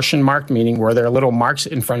they portion marked, meaning were there little marks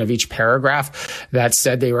in front of each paragraph that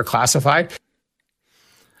said they were classified?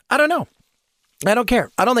 I don't know. I don't care.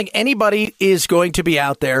 I don't think anybody is going to be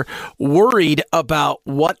out there worried about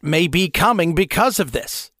what may be coming because of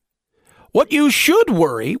this. What you should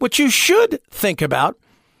worry, what you should think about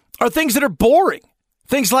are things that are boring.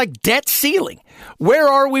 Things like debt ceiling. Where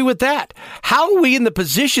are we with that? How are we in the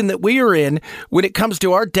position that we are in when it comes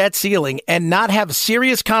to our debt ceiling and not have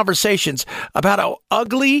serious conversations about how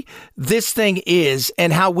ugly this thing is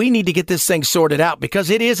and how we need to get this thing sorted out because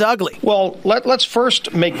it is ugly? Well, let's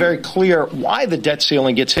first make very clear why the debt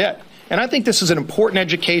ceiling gets hit. And I think this is an important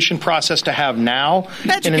education process to have now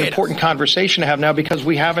and an important conversation to have now because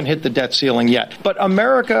we haven't hit the debt ceiling yet. But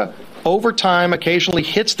America, over time, occasionally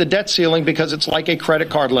hits the debt ceiling because it's like a credit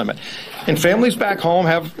card limit. And families back home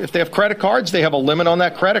if they have credit cards, they have a limit on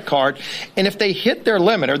that credit card. And if they hit their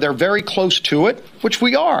limit or they're very close to it, which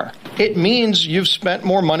we are, it means you've spent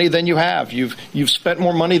more money than you have. You've spent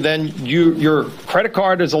more money than your credit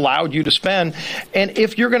card has allowed you to spend. And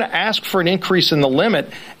if you're going to ask for an increase in the limit,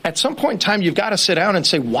 at some point in time, you've got to sit down and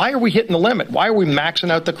say, why are we hitting the limit? Why are we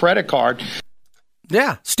maxing out the credit card?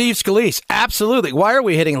 Yeah, Steve Scalise, absolutely. Why are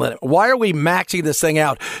we hitting limit? Why are we maxing this thing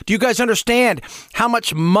out? Do you guys understand how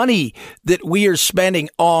much money that we are spending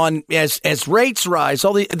on as rates rise?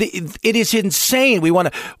 It is insane.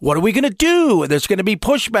 What are we going to do? There's going to be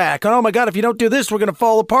pushback. Oh my God, if you don't do this, we're going to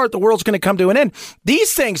fall apart. The world's going to come to an end.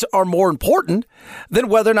 These things are more important than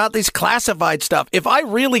whether or not these classified stuff. If I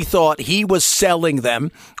really thought he was selling them,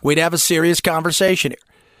 we'd have a serious conversation here.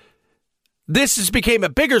 This has become a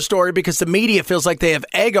bigger story because the media feels like they have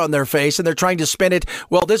egg on their face and they're trying to spin it.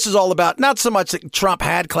 Well, this is all about not so much that Trump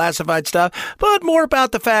had classified stuff, but more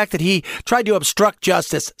about the fact that he tried to obstruct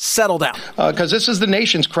justice. Settle down. Because this is the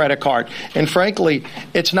nation's credit card. And frankly,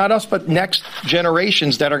 it's not us, but next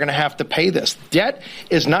generations that are going to have to pay this. Debt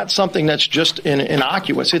is not something that's just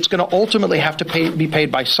innocuous. It's going to ultimately have to be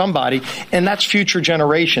paid by somebody, and that's future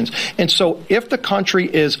generations. And so if the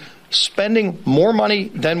country is spending more money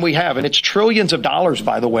than we have, and it's trillions of dollars,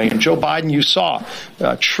 by the way. And Joe Biden, you saw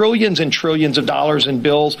trillions and trillions of dollars in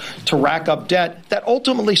bills to rack up debt that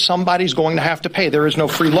ultimately somebody's going to have to pay. There is no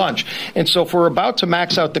free lunch. And so if we're about to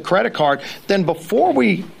max out the credit card, then before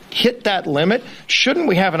we hit that limit, shouldn't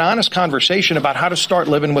we have an honest conversation about how to start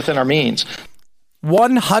living within our means?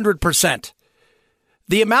 100%.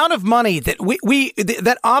 The amount of money that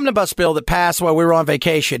that omnibus bill that passed while we were on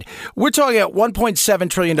vacation, we're talking about $1.7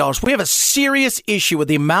 trillion. We have a serious issue with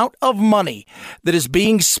the amount of money that is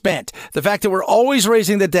being spent. The fact that we're always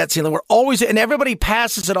raising the debt ceiling, and everybody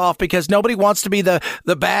passes it off because nobody wants to be the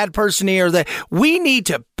bad person here. We need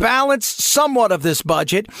to balance somewhat of this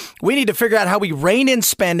budget. We need to figure out how we rein in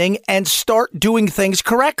spending and start doing things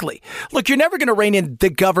correctly. Look, you're never going to rein in the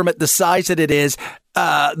government the size that it is,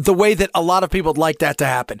 the way that a lot of people would like that to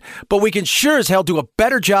happen. But we can sure as hell do a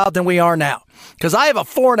better job than we are now. Because I have a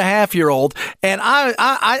 4.5-year-old, and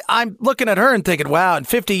I'm looking at her and thinking, wow, in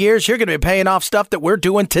 50 years, you're going to be paying off stuff that we're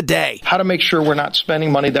doing today. How to make sure we're not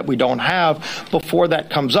spending money that we don't have before that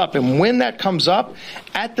comes up. And when that comes up,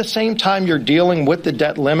 at the same time you're dealing with the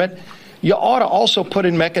debt limit, you ought to also put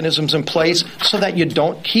in mechanisms in place so that you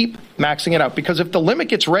don't keep maxing it out. Because if the limit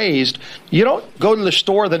gets raised, you don't go to the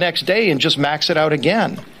store the next day and just max it out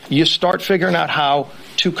again. You start figuring out how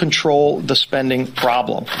to control the spending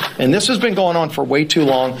problem. And this has been going on for way too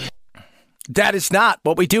long. That is not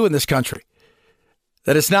what we do in this country.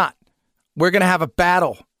 That is not. We're going to have a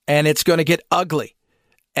battle, and it's going to get ugly.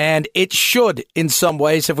 And it should in some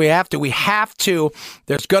ways if we have to. We have to.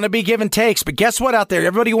 There's going to be give and takes. But guess what out there?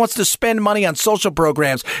 Everybody who wants to spend money on social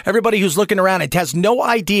programs, everybody who's looking around and has no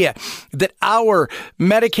idea that our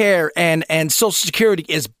Medicare and Social Security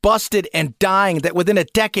is busted and dying, that within a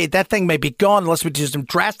decade that thing may be gone unless we do some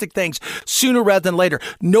drastic things sooner rather than later.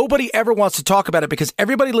 Nobody ever wants to talk about it because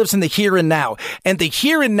everybody lives in the here and now. And the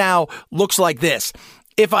here and now looks like this.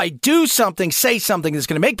 If I do something, say something that's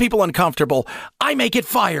going to make people uncomfortable, I may get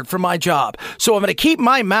fired from my job. So I'm going to keep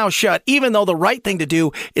my mouth shut, even though the right thing to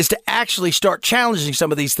do is to actually start challenging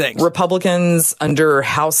some of these things. Republicans under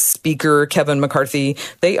House Speaker Kevin McCarthy,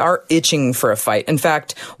 they are itching for a fight. In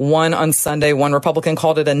fact, one Republican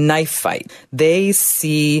called it a knife fight. They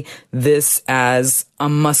see this as a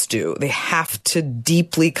must-do. They have to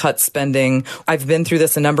deeply cut spending. I've been through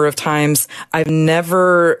this a number of times. I've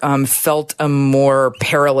never felt a more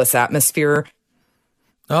perilous atmosphere.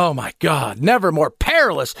 Oh, my God. Never more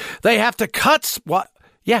perilous. They have to cut. What?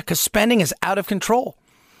 Yeah, because spending is out of control.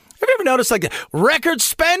 Have you ever noticed like record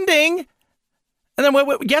spending? And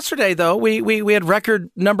then yesterday, though, we had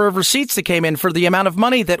record number of receipts that came in for the amount of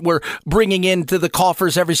money that we're bringing into the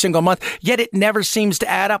coffers every single month. Yet it never seems to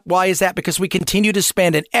add up. Why is that? Because we continue to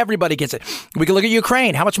spend and everybody gets it. We can look at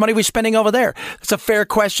Ukraine. How much money are we spending over there? That's a fair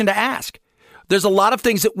question to ask. There's a lot of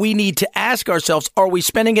things that we need to ask ourselves. Are we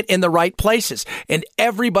spending it in the right places? And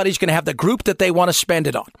everybody's going to have the group that they want to spend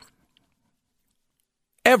it on.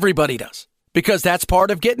 Everybody does. Because that's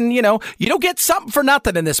part of getting, you don't get something for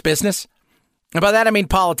nothing in this business. And by that, I mean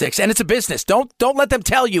politics. And it's a business. Don't let them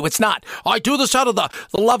tell you it's not. I do this out of the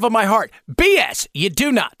love of my heart. BS. You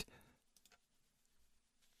do not.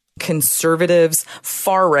 Conservatives,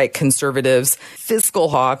 far-right conservatives, fiscal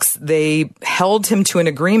hawks, they held him to an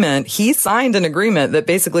agreement. He signed an agreement that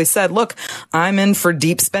basically said, look, I'm in for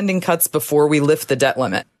deep spending cuts before we lift the debt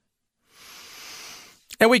limit.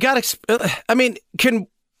 And we got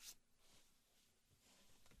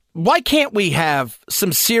why can't we have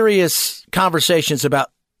some serious conversations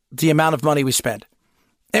about the amount of money we spend?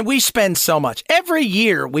 And we spend so much. Every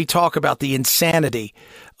year we talk about the insanity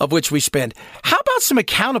of which we spend. How about some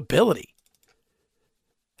accountability?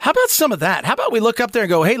 How about some of that? How about we look up there and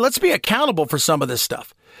go, hey, let's be accountable for some of this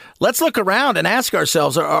stuff. Let's look around and ask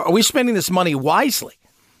ourselves, are we spending this money wisely?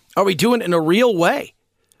 Are we doing it in a real way?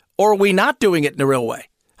 or are we not doing it in a real way?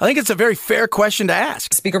 I think it's a very fair question to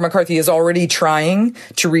ask. Speaker McCarthy is already trying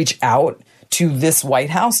to reach out to this White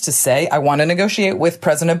House to say, I want to negotiate with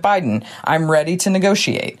President Biden. I'm ready to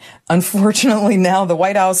negotiate. Unfortunately, now the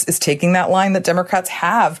White House is taking that line that Democrats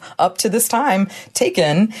have up to this time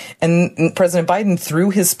taken. And President Biden, through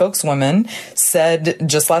his spokeswoman, said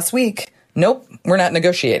just last week, nope, we're not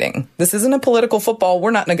negotiating. This isn't a political football.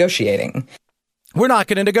 We're not negotiating. We're not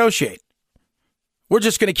going to negotiate. We're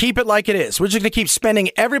just going to keep it like it is. We're just going to keep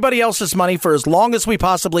spending everybody else's money for as long as we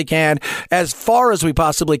possibly can, as far as we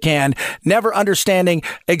possibly can, never understanding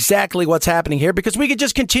exactly what's happening here because we could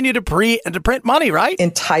just continue to print money, right?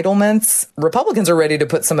 Entitlements. Republicans are ready to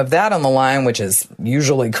put some of that on the line, which is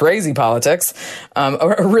usually crazy politics,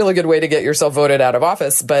 a really good way to get yourself voted out of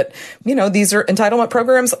office. But, these entitlement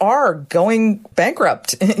programs are going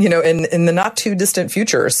bankrupt, in the not too distant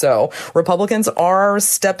future. So Republicans are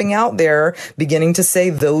stepping out there, beginning to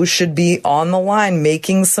say those should be on the line,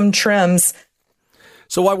 making some trims.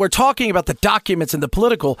 So while we're talking about the documents and the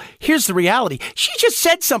political, here's the reality. She just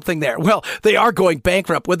said something there. Well, they are going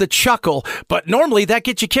bankrupt with a chuckle, but normally that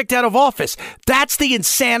gets you kicked out of office. That's the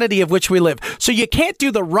insanity of which we live. So you can't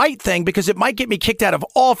do the right thing because it might get me kicked out of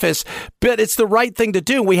office, but it's the right thing to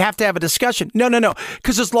do. We have to have a discussion. No.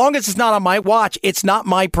 Because as long as it's not on my watch, it's not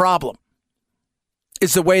my problem.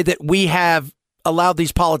 It's the way that we have allowed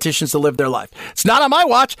these politicians to live their life. It's not on my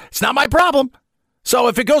watch. It's not my problem. So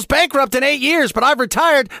if it goes bankrupt in 8 years, but I've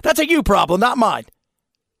retired, that's a you problem, not mine.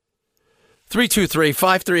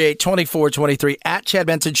 323-538-2423 at Chad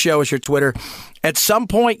Benson Show is your Twitter. At some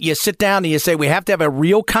point, you sit down and you say, we have to have a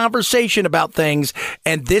real conversation about things,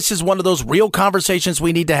 and this is one of those real conversations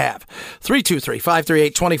we need to have.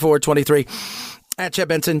 323-538-2423. At Chad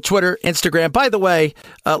Benson, Twitter, Instagram. By the way,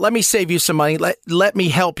 let me save you some money. Let me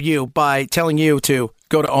help you by telling you to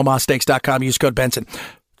go to omahasteaks.com, use code Benson.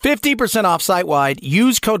 50% off site-wide.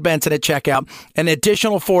 Use code Benson at checkout. An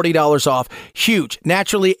additional $40 off. Huge.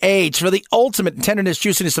 Naturally aged. For the ultimate in tenderness,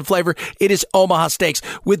 juiciness, and flavor, it is Omaha Steaks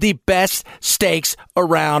with the best steaks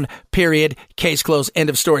around, period. Case closed. End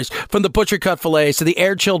of stories. From the butcher cut fillets to the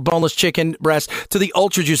air-chilled boneless chicken breast to the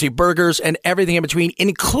ultra-juicy burgers and everything in between,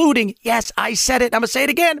 including, yes, I said it, I'm going to say it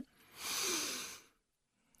again,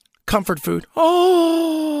 comfort food.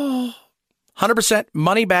 Oh, 100%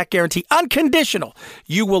 money back guarantee, unconditional.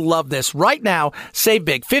 You will love this. Right now, save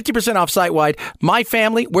big, 50% off site-wide. My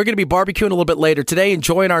family, we're going to be barbecuing a little bit later today,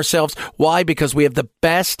 enjoying ourselves. Why? Because we have the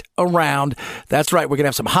best around. That's right. We're going to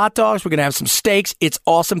have some hot dogs. We're going to have some steaks. It's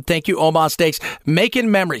awesome. Thank you, Omaha Steaks.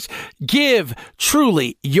 Making memories. Give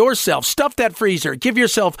truly yourself, stuff that freezer. Give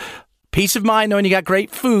yourself peace of mind knowing you got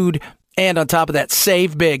great food. And on top of that,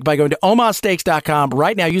 save big by going to omahasteaks.com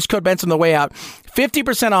right now. Use code Benson on the way out.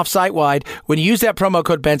 50% off site-wide. When you use that promo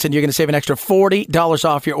code Benson, you're going to save an extra $40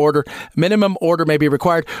 off your order. Minimum order may be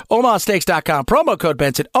required. omahasteaks.com. Promo code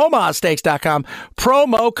Benson. omahasteaks.com.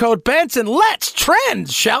 Promo code Benson. Let's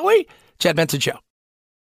trend, shall we? Chad Benson Show.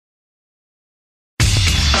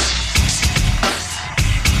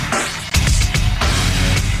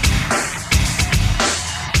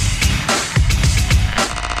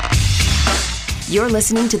 You're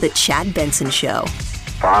listening to The Chad Benson Show.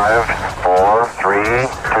 5, 4, 3, 2,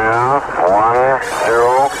 1,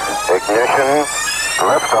 0. Ignition.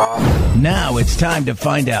 Liftoff. Now it's time to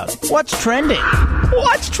find out what's trending.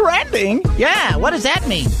 What's trending? Yeah, what does that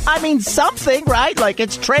mean? I mean something, right? Like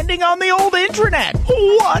it's trending on the old internet.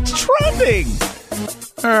 What's trending?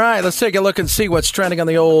 All right, let's take a look and see what's trending on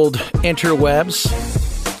the old interwebs.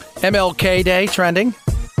 MLK Day trending.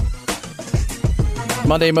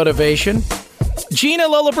 Monday motivation. Gina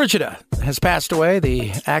Lollobrigida has passed away.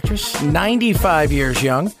 The actress, 95 years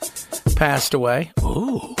young, passed away.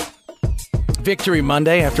 Ooh. Victory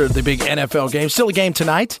Monday after the big NFL game. Still a game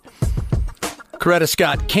tonight. Coretta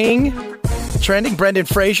Scott King trending. Brendan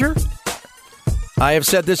Fraser. I have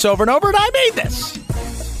said this over and over, and I mean this.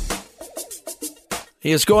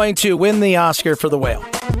 He is going to win the Oscar for The Whale.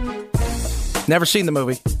 Never seen the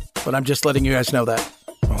movie, but I'm just letting you guys know that.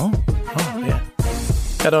 Oh, yeah.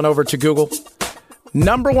 Head on over to Google.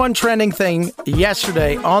 Number one trending thing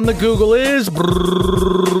yesterday on the Google is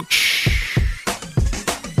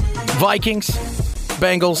Vikings,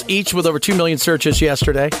 Bengals, each with over 2 million searches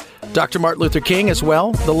yesterday. Dr. Martin Luther King as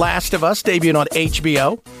well. The Last of Us debuting on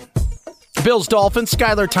HBO. Bills, Dolphins,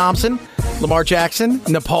 Skylar Thompson, Lamar Jackson,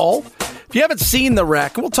 Nepal. If you haven't seen the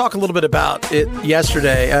wreck, we'll talk a little bit about it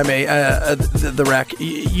yesterday. I mean, the wreck.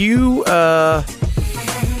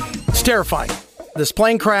 It's terrifying. This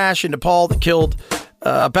plane crash in Nepal that killed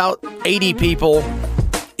about 80 people.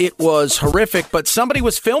 It was horrific, but somebody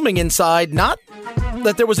was filming inside, not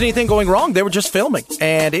that there was anything going wrong. They were just filming,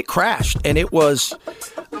 and it crashed, and it was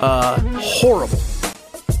horrible,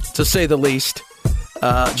 to say the least.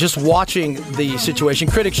 Just watching the situation.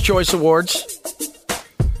 Critics' Choice Awards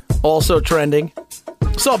also trending.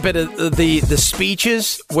 Saw a bit of the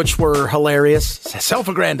speeches, which were hilarious.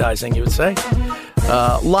 Self-aggrandizing, you would say.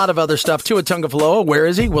 A lot of other stuff. Tua Tagovailoa, where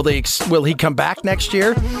is he? Will he come back next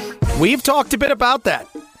year? We've talked a bit about that.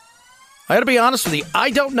 I got to be honest with you. I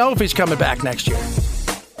don't know if he's coming back next year.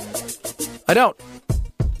 I don't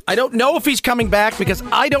know if he's coming back because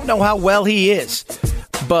I don't know how well he is.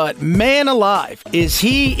 But man alive,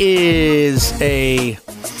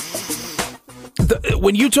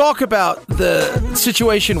 when you talk about the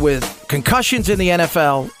situation with concussions in the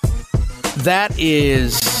NFL, that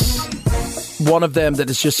is one of them that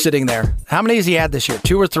is just sitting there. How many has he had this year?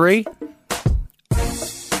 2 or 3?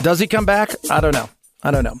 Does he come back? I don't know.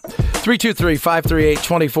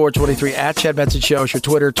 323-538-2423 at Chad Benson Show is your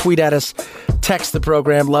Twitter. Tweet at us. Text the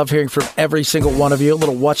program. Love hearing from every single one of you. A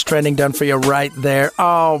little What's Trending done for you right there.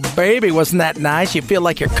 Oh, baby, wasn't that nice? You feel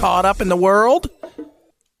like you're caught up in the world?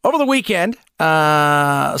 Over the weekend,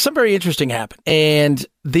 something very interesting happened. And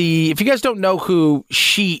if you guys don't know who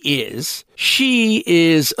she is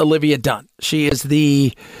Olivia Dunne. She is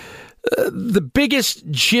the biggest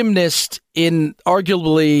gymnast in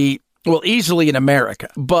arguably, well, easily in America,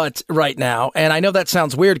 but right now. And I know that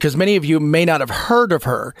sounds weird because many of you may not have heard of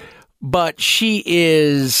her, but she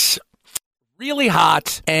is really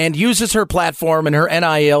hot and uses her platform and her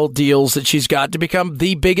NIL deals that she's got to become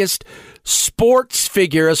the biggest sports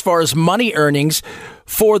figure as far as money earnings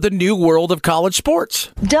for the new world of college sports.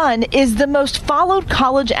 Dunne is the most followed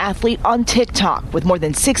college athlete on TikTok with more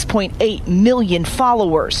than 6.8 million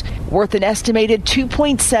followers, worth an estimated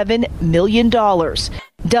 $2.7 million.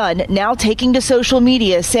 Dunne now taking to social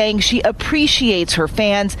media saying she appreciates her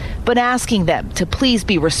fans, but asking them to please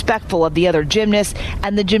be respectful of the other gymnasts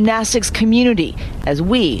and the gymnastics community, as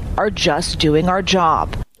we are just doing our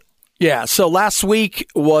job. Yeah, so last week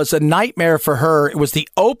was a nightmare for her. It was the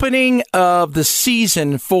opening of the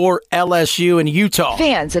season for LSU in Utah.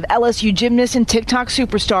 Fans of LSU gymnast and TikTok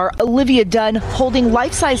superstar Olivia Dunne holding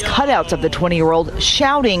life-size cutouts of the 20-year-old,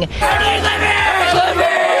 shouting,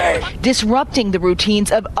 disrupting the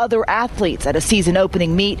routines of other athletes at a season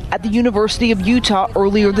opening meet at the University of Utah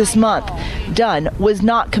earlier this month. Dunne was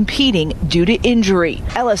not competing due to injury.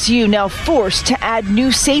 LSU now forced to add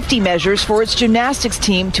new safety measures for its gymnastics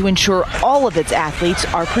team to ensure all of its athletes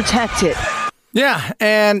are protected. Yeah,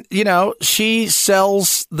 and, she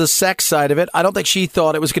sells the sex side of it. I don't think she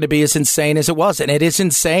thought it was going to be as insane as it was. And it is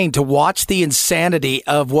insane to watch the insanity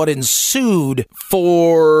of what ensued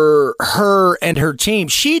for her and her team.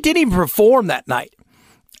 She didn't even perform that night.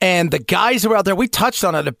 And the guys who were out there, we touched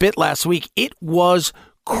on it a bit last week. It was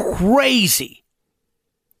crazy.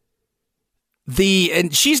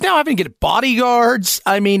 And she's now having to get bodyguards.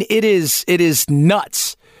 I mean, it is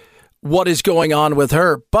nuts what is going on with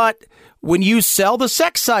her. But when you sell the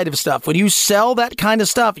sex side of stuff, when you sell that kind of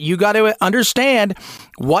stuff, you got to understand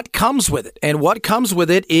what comes with it. And what comes with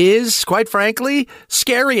it is, quite frankly,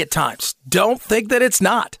 scary at times. Don't think that it's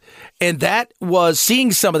not. And that was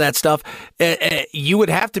seeing some of that stuff. You would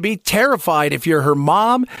have to be terrified if you're her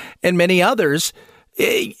mom and many others.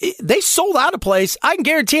 They sold out a place. I can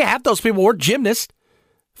guarantee you half those people were gymnast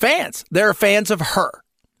fans. They're fans of her.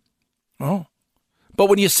 Oh. But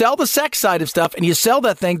when you sell the sex side of stuff and you sell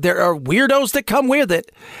that thing, there are weirdos that come with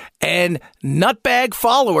it and nutbag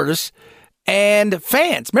followers and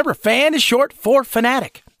fans. Remember, fan is short for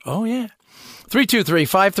fanatic. Oh, yeah.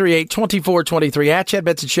 323-538-2423 at Chad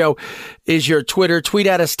Benson Show is your Twitter. Tweet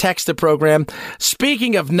at us, text the program.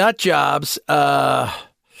 Speaking of nut jobs, that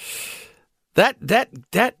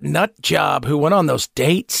nut job who went on those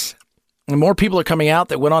dates. And more people are coming out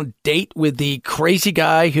that went on a date with the crazy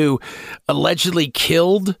guy who allegedly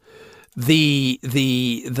killed the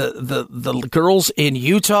girls in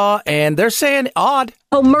Utah, and they're saying odd.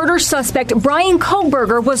 A murder suspect, Brian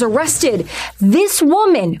Kohlberger, was arrested. This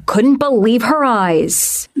woman couldn't believe her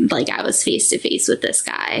eyes. Like, I was face to face with this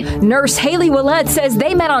guy. Nurse Haley Willett says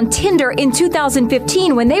they met on Tinder in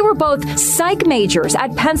 2015 when they were both psych majors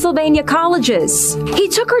at Pennsylvania colleges. He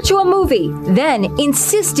took her to a movie, then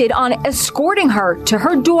insisted on escorting her to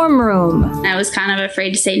her dorm room. I was kind of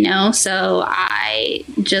afraid to say no, so I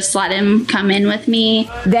just let him come in with me.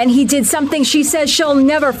 Then he did something she says she'll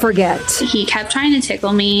never forget. He kept trying to tickle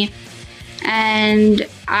me, and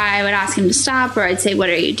I would ask him to stop, or I'd say, "What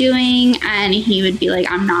are you doing?" And he would be like,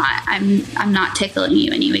 I'm not tickling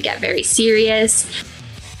you," and he would get very serious.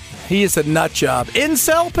 He is a nut job.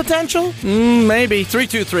 Incel potential? Maybe.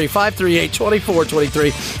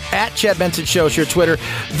 323-538-2423. At Chad Benson Show is your Twitter.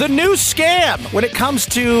 The new scam when it comes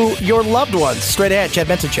to your loved ones. Straight ahead, Chad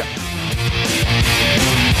Benson Show.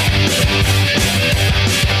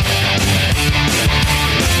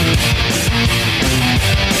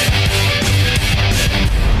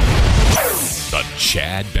 The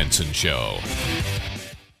Chad Benson Show.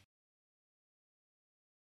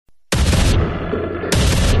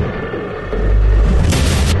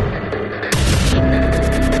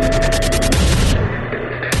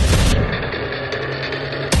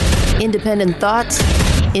 Independent thoughts,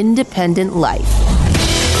 independent life.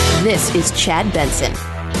 This is Chad Benson.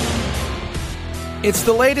 It's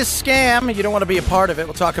the latest scam. You don't want to be a part of it.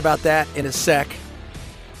 We'll talk about that in a sec.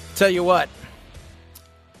 Tell you what,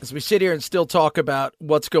 as we sit here and still talk about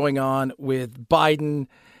what's going on with Biden,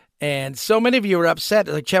 and so many of you are upset.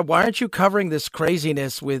 Like, Chad, why aren't you covering this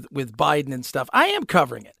craziness with Biden and stuff? I am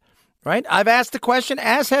covering it, right? I've asked the question,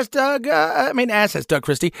 as has Doug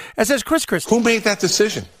Christie, as has Chris Christie. Who made that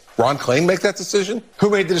decision? Ron Klain make that decision? Who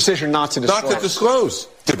made the decision not to disclose? Not to disclose.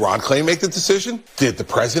 Did Ron Klain make the decision? Did the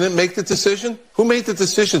president make the decision? Who made the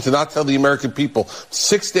decision to not tell the American people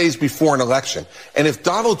 6 days before an election? And if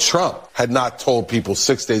Donald Trump had not told people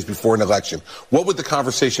 6 days before an election, what would the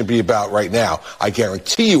conversation be about right now? I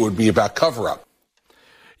guarantee you it would be about cover-up.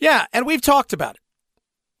 Yeah, and we've talked about it.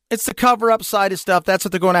 It's the cover-up side of stuff. That's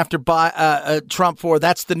what they're going after Trump for.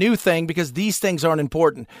 That's the new thing because these things aren't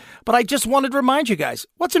important. But I just wanted to remind you guys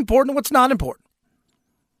what's important and what's not important.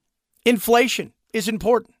 Inflation is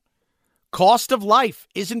important. Cost of life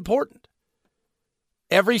is important.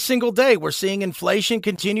 Every single day we're seeing inflation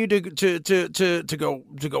continue to go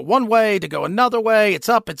one way, to go another way. It's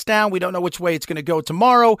up, it's down. We don't know which way it's going to go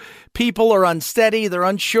tomorrow. People are unsteady. They're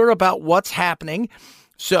unsure about what's happening.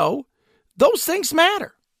 So those things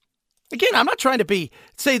matter. Again, I'm not trying to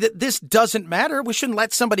say that this doesn't matter. We shouldn't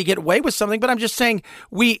let somebody get away with something, but I'm just saying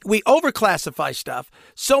we overclassify stuff.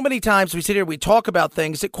 So many times we sit here, we talk about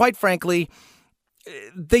things that, quite frankly,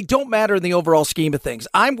 they don't matter in the overall scheme of things.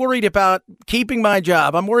 I'm worried about keeping my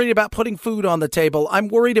job. I'm worried about putting food on the table. I'm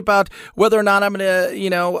worried about whether or not I'm going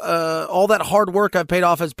to, all that hard work I've paid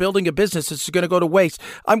off as building a business is going to go to waste.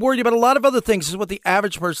 I'm worried about a lot of other things. This is what the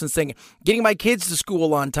average person's thinking. Getting my kids to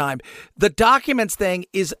school on time. The documents thing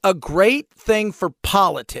is a great thing for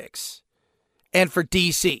politics and for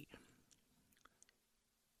D.C.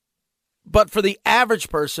 But for the average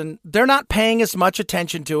person, they're not paying as much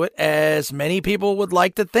attention to it as many people would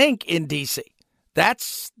like to think in D.C.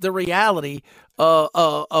 That's the reality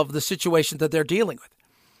of the situation that they're dealing with.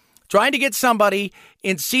 Trying to get somebody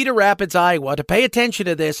in Cedar Rapids, Iowa, to pay attention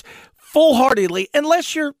to this full-heartedly,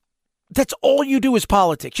 unless that's all you do is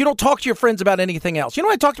politics. You don't talk to your friends about anything else. You know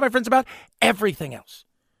what I talk to my friends about? Everything else.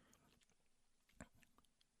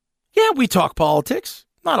 Yeah, we talk politics.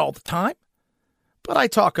 Not all the time. But I'm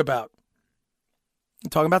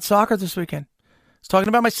talking about soccer this weekend. I was talking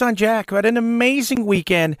about my son, Jack, who had an amazing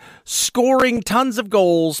weekend, scoring tons of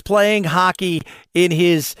goals, playing hockey in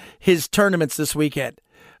his tournaments this weekend.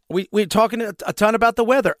 We're talking a ton about the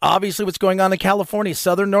weather. Obviously, what's going on in California,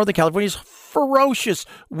 Northern California's ferocious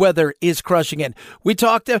weather is crushing it.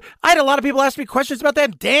 I had a lot of people ask me questions about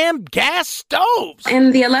that damn gas stoves.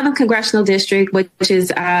 In the 11th Congressional District, which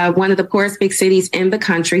is one of the poorest big cities in the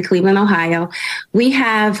country, Cleveland, Ohio, we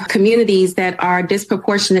have communities that are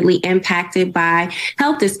disproportionately impacted by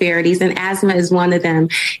health disparities, and asthma is one of them.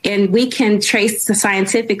 And we can trace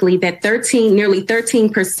scientifically that nearly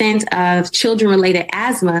 13% of children-related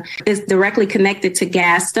asthma is directly connected to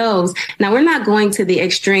gas stoves. Now, we're not going to the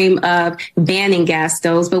extreme of banning gas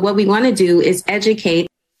stoves, but what we want to do is educate.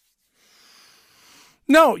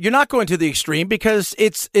 No, you're not going to the extreme because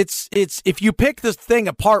it's if you pick this thing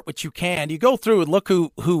apart, which you can, you go through and look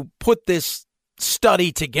who put this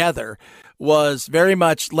study together was very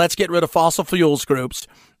much let's get rid of fossil fuels groups.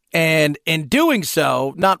 And in doing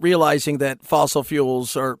so, not realizing that fossil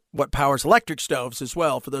fuels are what powers electric stoves as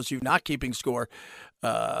well. For those of you not keeping score,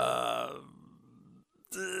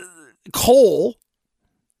 coal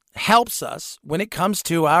helps us when it comes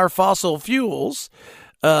to our fossil fuels.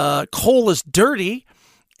 Coal is dirty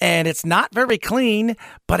and it's not very clean,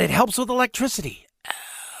 but it helps with electricity.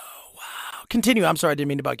 Continue. I'm sorry, I didn't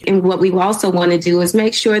mean to bug you. And what we also want to do is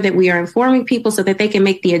make sure that we are informing people so that they can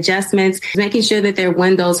make the adjustments, making sure that their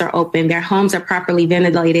windows are open, their homes are properly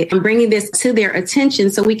ventilated, and bringing this to their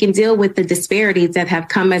attention so we can deal with the disparities that have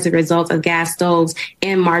come as a result of gas stoves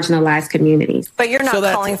in marginalized communities. But you're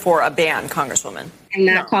not calling for a ban, Congresswoman. am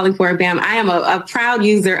not calling for a ban. I am a proud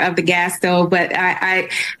user of the gas stove, but I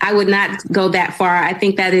would not go that far. I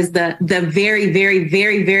think that is the very, very,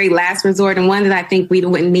 very, very last resort, and one that I think we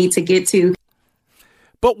wouldn't need to get to.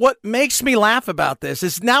 But what makes me laugh about this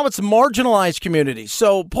is now it's marginalized communities.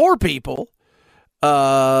 So poor people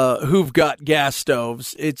who've got gas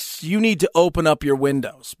stoves, you need to open up your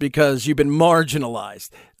windows because you've been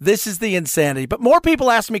marginalized. This is the insanity. But more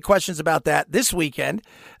people asked me questions about that this weekend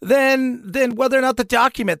than whether or not the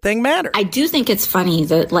document thing mattered. I do think it's funny,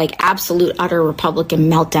 the absolute utter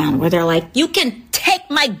Republican meltdown where they're like, you can take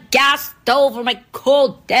my gas stove or my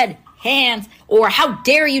cold dead hands, or how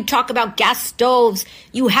dare you talk about gas stoves?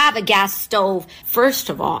 You have a gas stove. First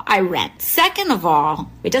of all, I rent. Second of all,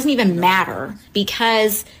 it doesn't even matter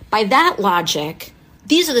because by that logic,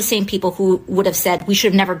 these are the same people who would have said we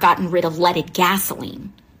should have never gotten rid of leaded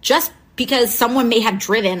gasoline just because someone may have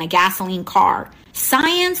driven a gasoline car.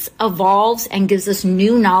 Science evolves and gives us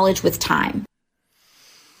new knowledge with time.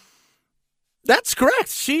 That's correct.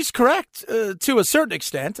 She's correct to a certain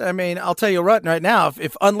extent. I mean, I'll tell you right now,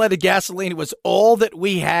 if unleaded gasoline was all that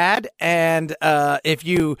we had, and if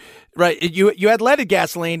you had leaded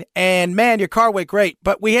gasoline, and man, your car went great,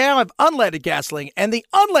 but we have unleaded gasoline, and the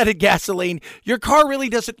unleaded gasoline, your car really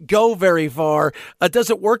doesn't go very far. It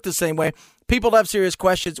doesn't work the same way. People have serious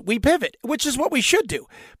questions. We pivot, which is what we should do.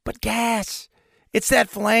 But gas. It's that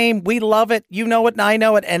flame. We love it. You know it, and I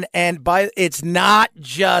know it. And it's not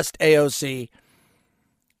just AOC.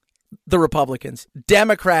 The Republicans,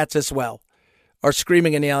 Democrats as well, are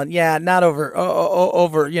screaming and yelling. Yeah, not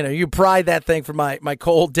over. You pry that thing from my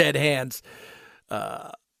cold dead hands.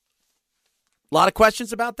 A lot of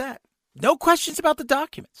questions about that. No questions about the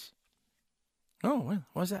documents. Oh, what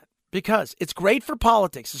was that? Because it's great for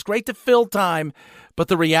politics. It's great to fill time, but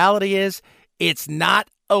the reality is, it's not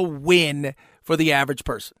a win for the average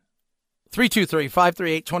person.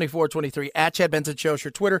 323-538-2423 at Chad Benson Show.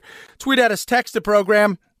 Your Twitter. Tweet at us. Text the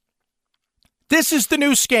program. This is the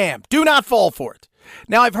new scam. Do not fall for it.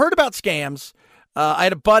 Now, I've heard about scams. I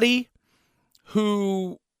had a buddy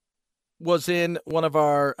who was in one of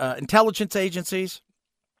our intelligence agencies,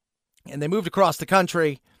 and they moved across the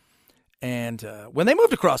country. And when they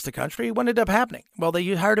moved across the country, what ended up happening? Well, they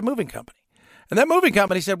hired a moving company. And that moving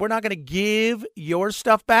company said, we're not going to give your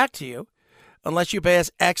stuff back to you unless you pay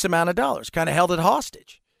us X amount of dollars. Kind of held it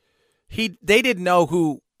hostage. They didn't know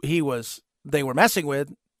who they were messing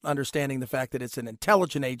with, understanding the fact that it's an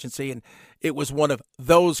intelligence agency, and it was one of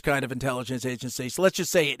those kind of intelligence agencies. So let's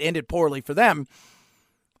just say it ended poorly for them.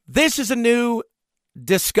 This is a new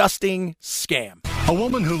disgusting scam. A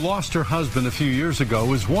woman who lost her husband a few years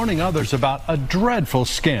ago is warning others about a dreadful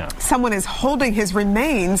scam. Someone is holding his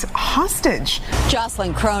remains hostage.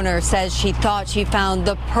 Jocelyn Croner says she thought she found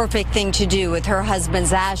the perfect thing to do with her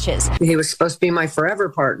husband's ashes. He was supposed to be my forever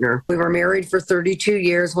partner. We were married for 32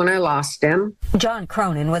 years when I lost him. John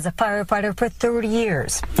Cronin was a firefighter for 30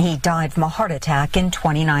 years. He died from a heart attack in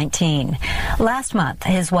 2019. Last month,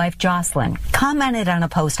 his wife Jocelyn commented on a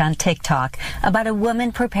post on TikTok about a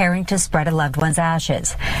woman preparing to spread a loved one's ashes.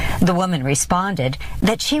 The woman responded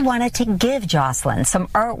that she wanted to give Jocelyn some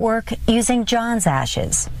artwork using John's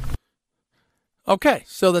ashes. Okay,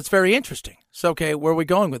 so that's very interesting. So, okay, where are we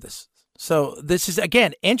going with this? So this is,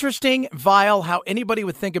 again, interesting, vile, how anybody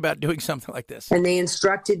would think about doing something like this. And they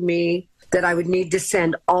instructed me that I would need to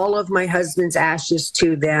send all of my husband's ashes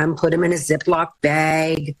to them, put them in a Ziploc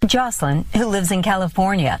bag. Jocelyn, who lives in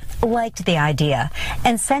California, liked the idea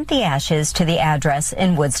and sent the ashes to the address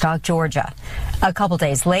in Woodstock, Georgia. A couple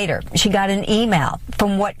days later, she got an email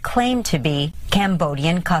from what claimed to be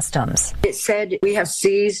Cambodian customs. It said, we have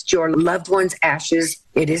seized your loved one's ashes.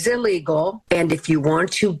 It is illegal. And if you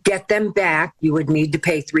want to get them back, you would need to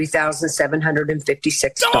pay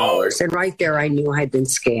 $3,756. Oh! And right there, I knew I'd been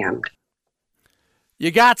scammed. You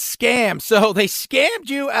got scammed. So they scammed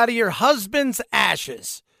you out of your husband's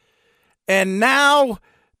ashes. And now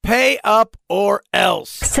pay up or else.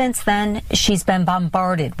 Since then, she's been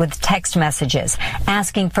bombarded with text messages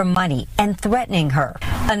asking for money and threatening her.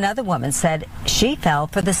 Another woman said she fell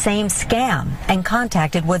for the same scam and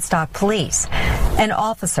contacted Woodstock police. An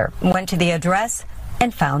officer went to the address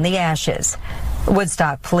and found the ashes.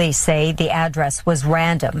 Woodstock police say the address was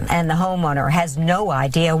random and the homeowner has no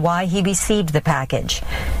idea why he received the package.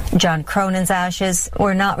 John Cronin's ashes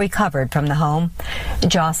were not recovered from the home.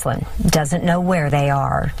 Jocelyn doesn't know where they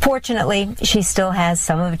are. Fortunately, she still has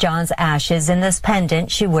some of John's ashes in this pendant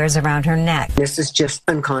she wears around her neck. This is just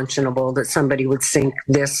unconscionable that somebody would sink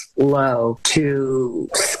this low to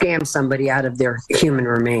scam somebody out of their human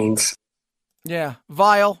remains. Yeah,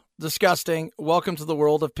 vile. Disgusting. Welcome to the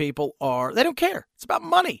world of people they don't care. It's about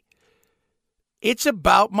money. It's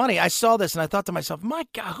about money. I saw this and I thought to myself, my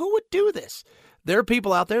God, who would do this? There are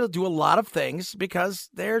people out there that do a lot of things because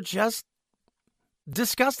they're just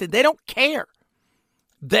disgusted. They don't care.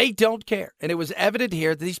 They don't care. And it was evident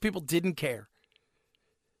here that these people didn't care.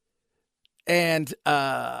 And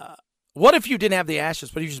what if you didn't have the ashes,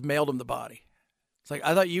 but you just mailed them the body? It's like,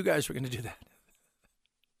 I thought you guys were going to do that.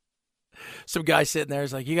 Some guy sitting there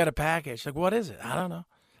is like, you got a package. Like, what is it? I don't know.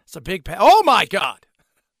 It's a big package. Oh, my God.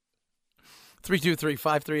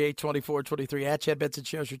 323-538-2423 at Chad Benson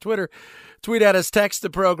Show's your Twitter. Tweet at us, text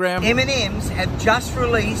the program. M&M's have just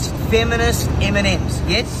released feminist M&M's.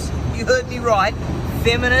 Yes, you heard me right.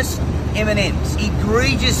 Feminist M&M's.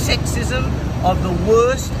 Egregious sexism of the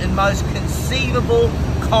worst and most conceivable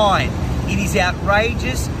kind. It is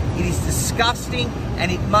outrageous, it is disgusting,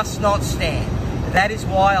 and it must not stand. That is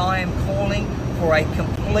why I am calling for a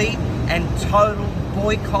complete and total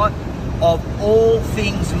boycott of all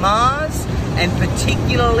things Mars, and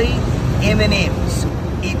particularly M&M's.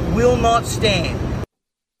 It will not stand.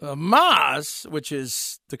 Mars, which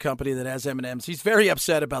is the company that has M&M's, he's very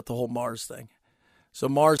upset about the whole Mars thing. So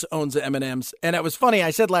Mars owns the M&M's. And it was funny,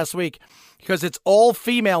 I said last week, because it's all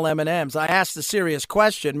female M&M's, I asked a serious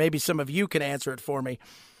question. Maybe some of you can answer it for me.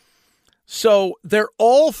 So they're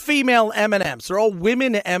all female M&M's. They're all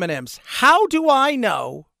women M&M's. How do I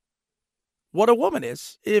know what a woman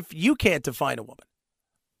is if you can't define a woman?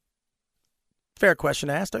 Fair question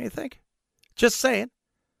to ask, don't you think? Just saying.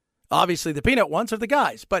 Obviously, the peanut ones are the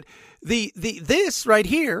guys. But this right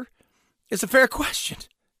here is a fair question.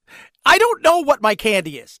 I don't know what my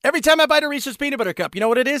candy is. Every time I bite a Reese's Peanut Butter Cup, you know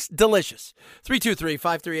what it is? Delicious.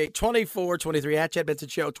 323-538-2423 at Chad Benson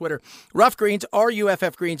Show, Twitter. Rough Greens,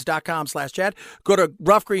 ruffgreens.com/Chad. Go to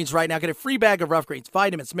Rough Greens right now. Get a free bag of Rough Greens.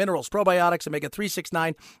 Vitamins, minerals, probiotics, Omega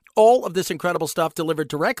 369. All of this incredible stuff delivered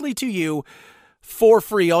directly to you for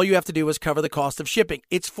free. All you have to do is cover the cost of shipping.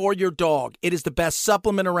 It's for your dog. It is the best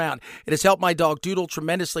supplement around. It has helped my dog Doodle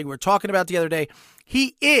tremendously. We were talking about the other day.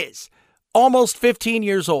 He is almost 15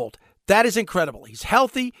 years old. That is incredible. He's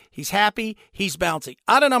healthy, he's happy, he's bouncy.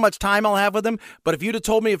 I don't know how much time I'll have with him, but if you'd have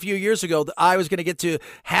told me a few years ago that I was going to get to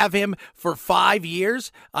have him for 5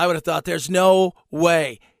 years, I would have thought there's no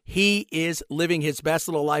way. He is living his best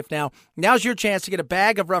little life now. Now's your chance to get a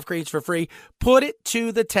bag of Rough Greens for free. Put it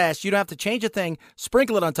to the test. You don't have to change a thing.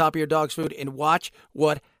 Sprinkle it on top of your dog's food and watch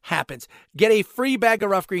what happens. Get a free bag of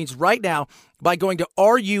Rough Greens right now by going to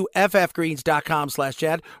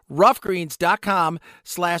ruffgreens.com/Chad.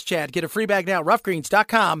 Ruffgreens.com/Chad. Get a free bag now.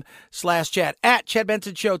 Ruffgreens.com/Chad. At Chad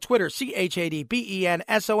Benson Show, Twitter,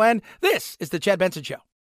 ChadBenson. This is the Chad Benson Show.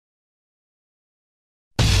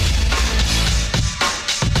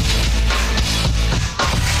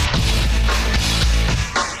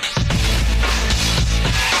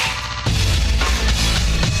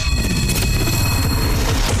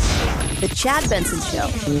 The Chad Benson Show,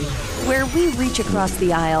 where we reach across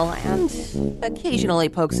the aisle and occasionally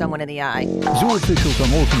poke someone in the eye. Zoo officials are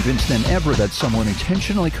more convinced than ever that someone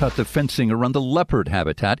intentionally cut the fencing around the leopard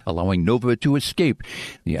habitat, allowing Nova to escape.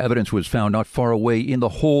 The evidence was found not far away in the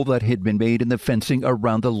hole that had been made in the fencing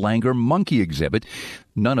around the Langer monkey exhibit.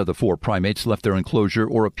 None of the 4 primates left their enclosure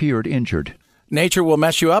or appeared injured. Nature will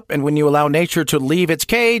mess you up, and when you allow nature to leave its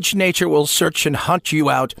cage, nature will search and hunt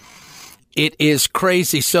you out. It is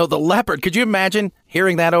crazy. So the leopard, could you imagine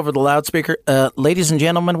hearing that over the loudspeaker? Ladies and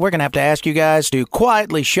gentlemen, we're going to have to ask you guys to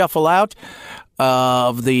quietly shuffle out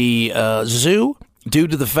of the zoo due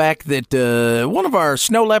to the fact that one of our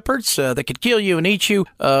snow leopards that could kill you and eat you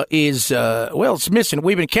is, it's missing.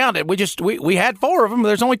 We've been counting. We had 4 of them.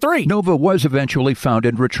 There's only 3. Nova was eventually found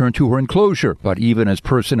and returned to her enclosure. But even as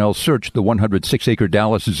personnel searched the 106-acre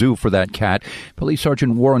Dallas Zoo for that cat, Police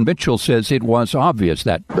Sergeant Warren Mitchell says it was obvious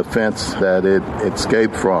that the fence that it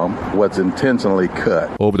escaped from was intentionally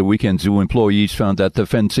cut. Over the weekend, zoo employees found that the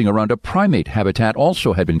fencing around a primate habitat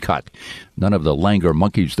also had been cut. None of the Langer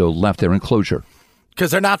monkeys, though, left their enclosure.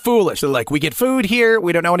 Because they're not foolish. They're like, we get food here.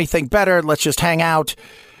 We don't know anything better. Let's just hang out.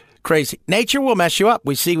 Crazy. Nature will mess you up.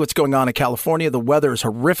 We see what's going on in California. The weather is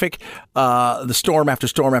horrific. The storm after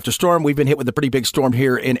storm after storm. We've been hit with a pretty big storm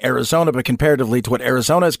here in Arizona, but comparatively to what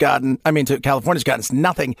Arizona's gotten, to California's gotten, it's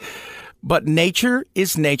nothing. But nature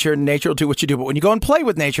is nature. Nature will do what you do. But when you go and play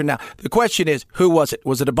with nature, now, the question is, who was it?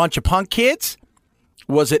 Was it a bunch of punk kids?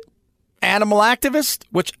 Was it animal activist,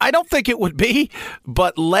 which I don't think it would be,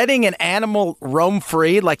 but letting an animal roam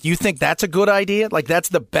free, like you think that's a good idea? Like that's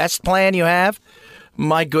the best plan you have?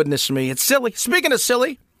 My goodness me. It's silly. Speaking of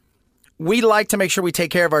silly, we like to make sure we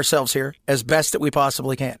take care of ourselves here as best that we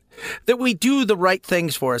possibly can, that we do the right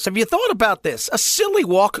things for us. Have you thought about this? A silly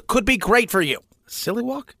walk could be great for you. A silly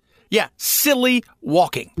walk? Yeah, silly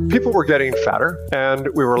walking. People were getting fatter and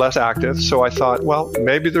we were less active, so I thought, well,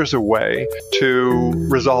 maybe there's a way to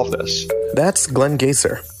resolve this. That's Glenn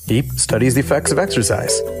Gaser. He studies the effects of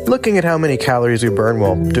exercise, looking at how many calories we burn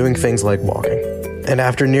while doing things like walking. And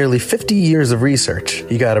after nearly 50 years of research,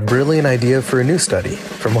 he got a brilliant idea for a new study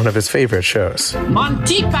from one of his favorite shows.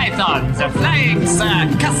 Monty Python, the Flying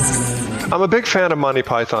Circus. I'm a big fan of Monty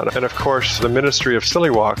Python, and of course, the Ministry of Silly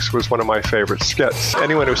Walks was one of my favorite skits.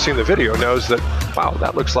 Anyone who's seen the video knows that, wow,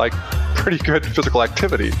 that looks like pretty good physical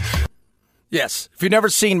activity. Yes. If you've never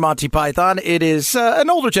seen Monty Python, it is an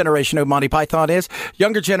older generation of Monty Python is.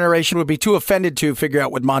 Younger generation would be too offended to figure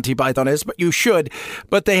out what Monty Python is, but you should.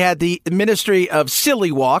 But they had the Ministry of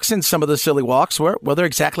Silly Walks, and some of the silly walks were, well, they're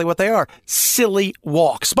exactly what they are. Silly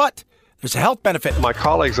walks. But there's a health benefit. My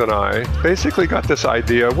colleagues and I basically got this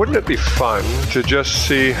idea, wouldn't it be fun to just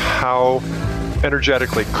see how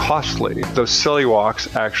energetically costly those silly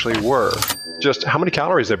walks actually were? Just how many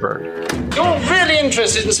calories they burned. You're really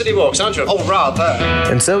interested in silly walks, aren't you? Oh, rather.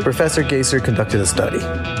 And so Professor Gaser conducted a study.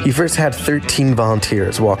 He first had 13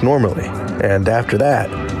 volunteers walk normally, and after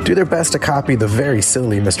that, do their best to copy the very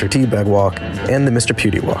silly Mr. Teabag walk and the Mr.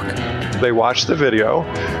 Pewdie walk. They watched the video,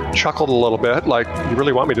 chuckled a little bit, like, you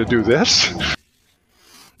really want me to do this?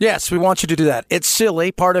 Yes, we want you to do that. It's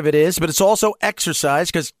silly, part of it is, but it's also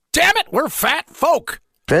exercise, because, damn it, we're fat folk.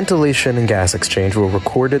 Ventilation and gas exchange will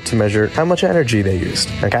record it to measure how much energy they used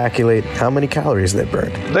and calculate how many calories they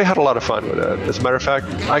burned. They had a lot of fun with it. As a matter of fact,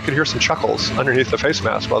 I could hear some chuckles underneath the face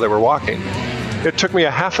mask while they were walking. It took me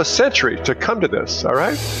a half a century to come to this, all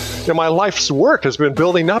right? My life's work has been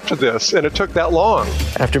building up to this, and it took that long.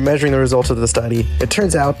 After measuring the results of the study, it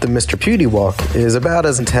turns out the Mr. Pewdie walk is about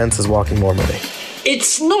as intense as walking normally.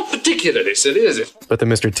 It's not particularly silly, is it? But the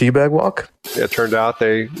Mr. Teabag walk? It turned out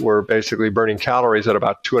they were basically burning calories at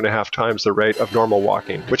about 2.5 times the rate of normal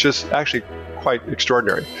walking, which is actually quite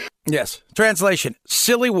extraordinary. Yes. Translation,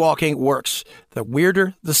 silly walking works. The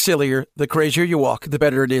weirder, the sillier, the crazier you walk, the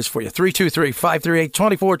better it is for you.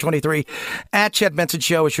 323-538-2423. At Chad Benson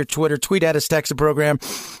Show is your Twitter. Tweet at us, text the program.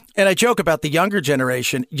 And I joke about the younger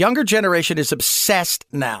generation. Younger generation is obsessed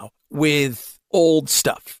now with old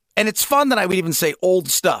stuff. And it's fun that I would even say old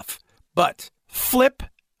stuff, but flip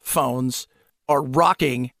phones are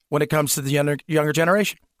rocking when it comes to the younger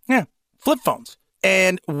generation. Yeah, flip phones.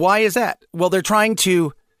 And why is that? Well, they're trying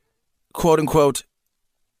to, quote unquote,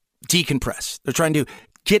 decompress. They're trying to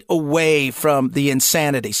get away from the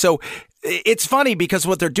insanity. So it's funny because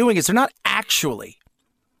what they're doing is they're not actually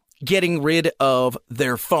getting rid of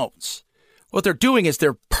their phones. What they're doing is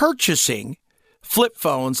they're purchasing flip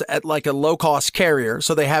phones at like a low-cost carrier,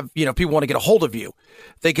 so they have, people want to get a hold of you.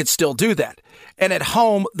 They could still do that. And at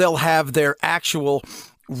home, they'll have their actual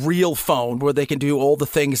real phone where they can do all the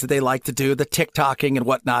things that they like to do, the TikToking and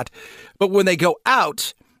whatnot. But when they go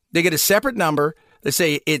out, they get a separate number. They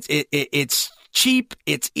say it's cheap,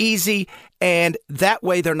 it's easy, and that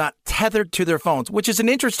way they're not tethered to their phones, which is an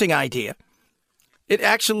interesting idea. It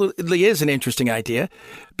actually is an interesting idea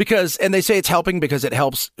and they say it's helping because it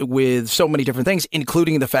helps with so many different things,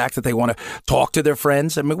 including the fact that they want to talk to their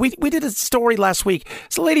friends. I mean, we did a story last week.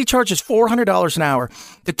 So a lady charges $400 an hour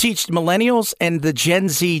to teach millennials and the Gen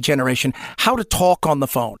Z generation how to talk on the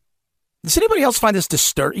phone. Does anybody else find this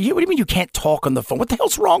disturbing? What do you mean you can't talk on the phone? What the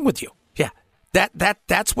hell's wrong with you? Yeah.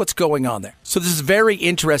 That's what's going on there. So this is very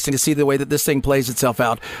interesting to see the way that this thing plays itself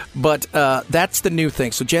out. But that's the new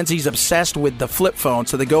thing. So Gen Z's obsessed with the flip phone.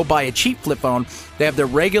 So they go buy a cheap flip phone. They have their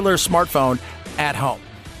regular smartphone at home.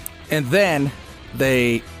 And then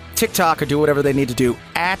they TikTok or do whatever they need to do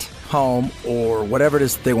at home or whatever it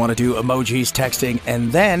is they want to do, emojis, texting.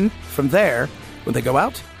 And then from there, when they go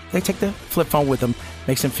out, they take the flip phone with them.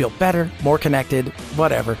 Makes them feel better, more connected,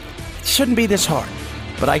 whatever. It shouldn't be this hard.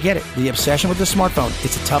 But I get it. The obsession with the smartphone,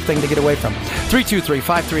 it's a tough thing to get away from.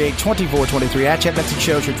 323-538-2423. At Chad Benson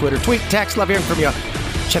Show is your Twitter. Tweet, text, love hearing from you.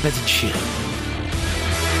 Chad Benson Show.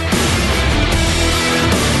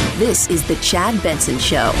 This is the Chad Benson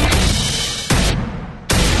Show.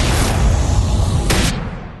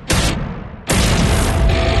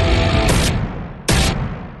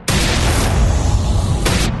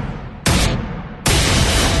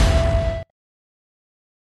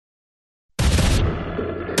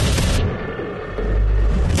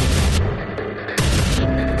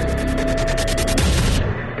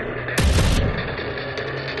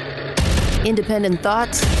 Independent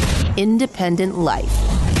thoughts, independent life.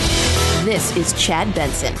 This is Chad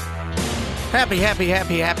Benson.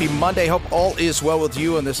 Happy Monday. Hope all is well with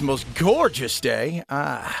you on this most gorgeous day.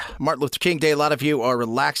 Martin Luther King Day. A lot of you are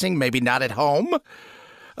relaxing, maybe not at home.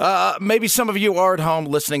 Maybe some of you are at home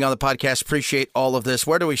listening on the podcast. Appreciate all of this.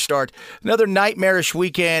 Where do we start? Another nightmarish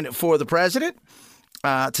weekend for the president.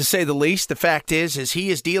 To say the least. The fact is he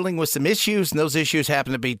is dealing with some issues, and those issues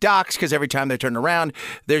happen to be docs, because every time they turn around,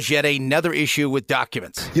 there's yet another issue with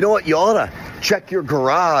documents. You know what? You ought to check your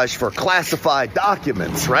garage for classified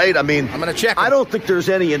documents, right? I mean, I'm going to check them. I don't think there's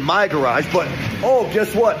any in my garage, but,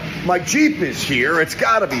 guess what? My Jeep is here. It's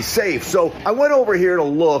got to be safe. So I went over here to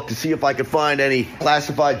look to see if I could find any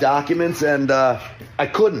classified documents, and I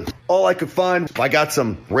couldn't. All I could find, I got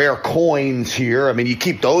some rare coins here. I mean, you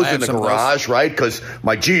keep those in the garage, right? Because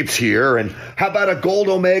my Jeep's here. And how about a gold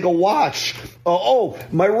Omega watch?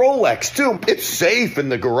 My Rolex, too. It's safe in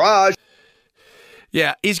the garage.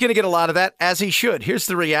 Yeah, he's going to get a lot of that, as he should. Here's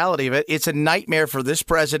the reality of it. It's a nightmare for this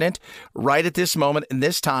president right at this moment and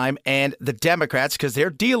this time, and the Democrats, because they're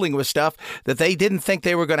dealing with stuff that they didn't think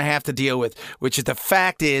they were going to have to deal with, which is the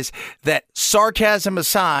fact is that, sarcasm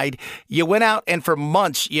aside, you went out and for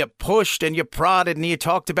months you pushed and you prodded and you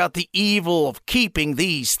talked about the evil of keeping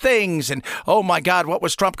these things and, oh my God, what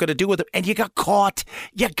was Trump going to do with it? And you got caught.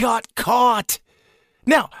 You got caught.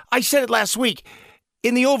 Now, I said it last week.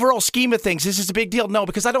 In the overall scheme of things, this is a big deal. No,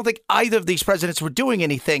 because I don't think either of these presidents were doing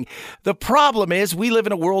anything. The problem is we live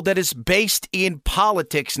in a world that is based in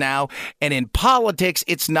politics now, and in politics,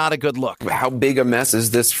 it's not a good look. How big a mess is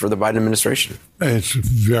this for the Biden administration? It's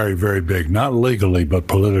very, very big. Not legally, but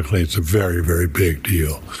politically, it's a very, very big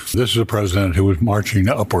deal. This is a president who is marching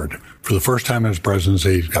upward. For the first time in his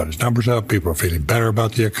presidency, he's got his numbers up. People are feeling better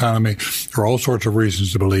about the economy. There are all sorts of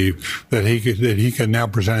reasons to believe that he can now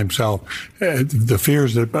present himself. The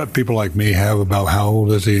fears that people like me have about how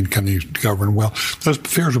old is he and can he govern well, those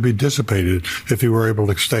fears will be dissipated if he were able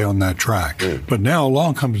to stay on that track. But now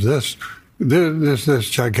along comes this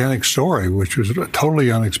gigantic story, which was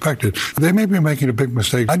totally unexpected. They may be making a big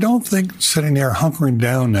mistake. I don't think sitting there hunkering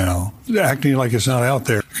down now, acting like it's not out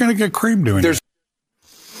there, you're going to get creamed doing it.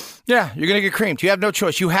 Yeah, you're going to get creamed. You have no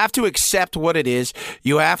choice. You have to accept what it is.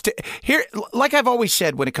 You have to. Here, like I've always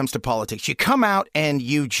said when it comes to politics, you come out and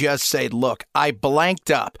you just say, look, I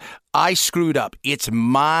blanked up. I screwed up. It's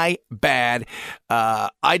my bad. I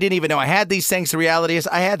didn't even know I had these things. The reality is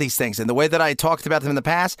I had these things. And the way that I talked about them in the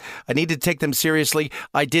past, I needed to take them seriously.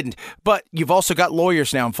 I didn't. But you've also got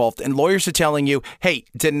lawyers now involved. And lawyers are telling you, hey,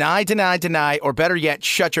 deny, or better yet,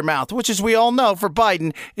 shut your mouth, which, as we all know, for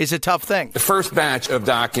Biden is a tough thing. The first batch of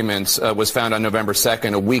documents was found on November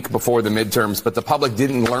 2nd, a week before the midterms, but the public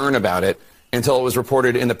didn't learn about it until it was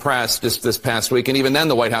reported in the press just this past week. And even then,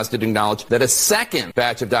 the White House did acknowledge that a second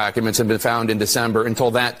batch of documents had been found in December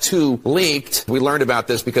until that, too, leaked. We learned about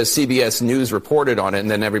this because CBS News reported on it,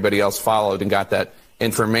 and then everybody else followed and got that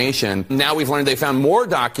information. Now we've learned they found more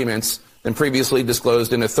documents than previously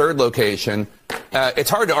disclosed in a third location. It's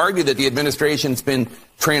hard to argue that the administration's been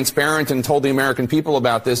transparent and told the American people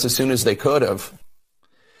about this as soon as they could have.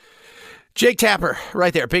 Jake Tapper,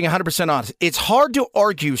 right there, being 100% honest. It's hard to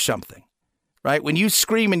argue something. Right? When you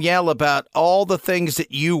scream and yell about all the things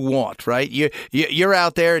that you want, right? You're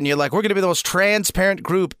out there and you're like, we're going to be the most transparent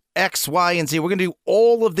group, X, Y, and Z. We're going to do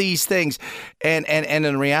all of these things. And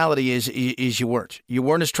in reality is you weren't. You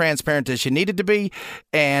weren't as transparent as you needed to be.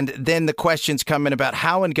 And then the questions come in about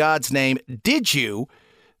how in God's name did you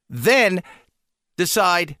then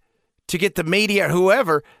decide to get the media or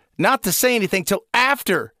whoever not to say anything till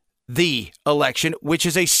after the election, which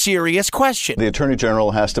is a serious question. The Attorney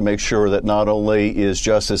General has to make sure that not only is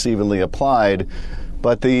justice evenly applied,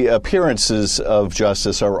 but the appearances of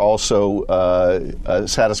justice are also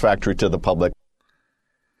satisfactory to the public.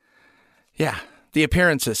 Yeah, the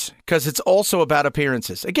appearances, because it's also about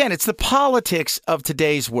appearances. Again, it's the politics of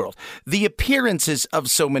today's world. The appearances of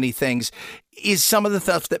so many things is some of the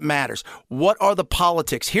stuff that matters. What are the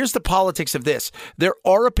politics? Here's the politics of this. There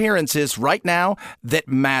are appearances right now that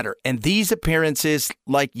matter. And these appearances,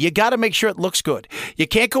 like, you got to make sure it looks good. You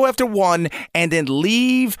can't go after one and then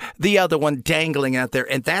leave the other one dangling out there.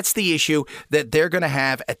 And that's the issue that they're going to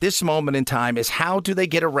have at this moment in time, is how do they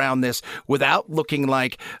get around this without looking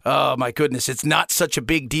like, oh my goodness, it's not such a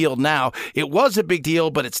big deal now. It was a big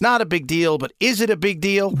deal, but it's not a big deal. But is it a big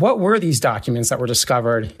deal? What were these documents that were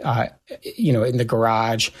discovered in the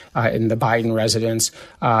garage, in the Biden residence,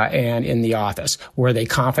 and in the office? Were they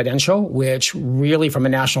confidential, which really, from a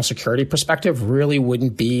national security perspective, really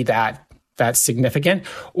wouldn't be that significant?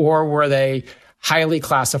 Or were they highly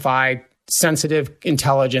classified, sensitive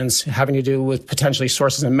intelligence having to do with potentially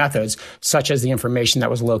sources and methods, such as the information that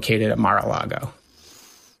was located at Mar-a-Lago?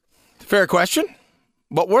 Fair question.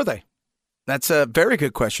 What were they? That's a very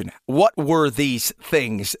good question. What were these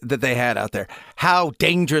things that they had out there? How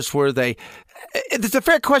dangerous were they? It's a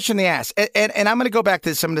fair question to ask. And I'm going to go back to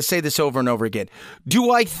this. I'm going to say this over and over again.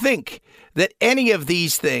 Do I think that any of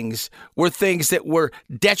these things were things that were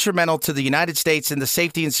detrimental to the United States and the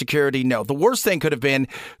safety and security? No. The worst thing could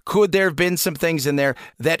there have been some things in there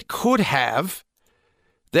that could have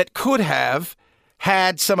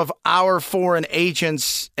had some of our foreign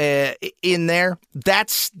agents in there?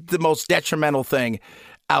 That's the most detrimental thing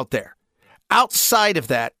out there. Outside of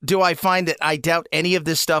that, do I find that I doubt any of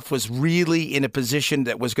this stuff was really in a position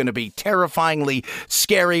that was going to be terrifyingly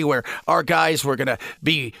scary, where our guys were going to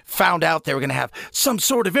be found out, they were going to have some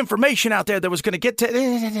sort of information out there that was going to get to...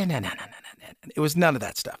 No. It was none of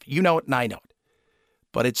that stuff. You know it and I know it.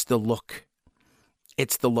 But it's the look.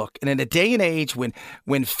 It's the look. And in a day and age when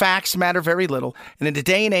facts matter very little, and in a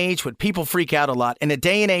day and age when people freak out a lot, in a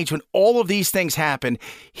day and age when all of these things happen,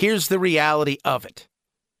 here's the reality of it.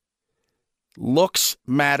 Looks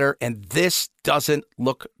matter, and this doesn't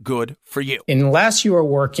look good for you. Unless you are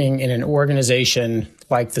working in an organization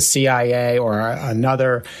like the CIA or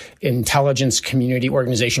another intelligence community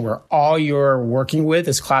organization where all you're working with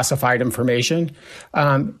is classified information,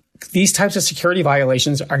 these types of security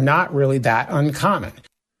violations are not really that uncommon.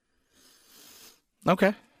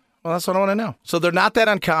 Okay. Well, that's what I want to know. So they're not that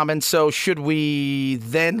uncommon. So should we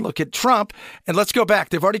then look at Trump? And let's go back.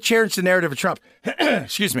 They've already changed the narrative of Trump.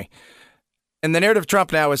 Excuse me. And the narrative of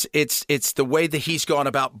Trump now is it's the way that he's gone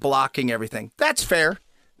about blocking everything. That's fair.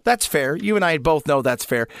 That's fair. You and I both know that's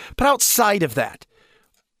fair. But outside of that,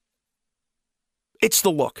 it's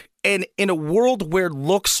the look. And in a world where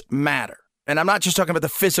looks matter, and I'm not just talking about the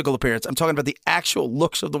physical appearance, I'm talking about the actual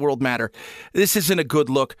looks of the world matter, this isn't a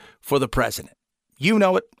good look for the president. You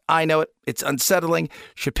know it. I know it. It's unsettling,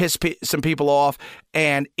 should piss some people off,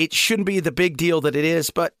 and it shouldn't be the big deal that it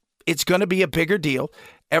is, but it's going to be a bigger deal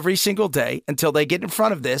every single day until they get in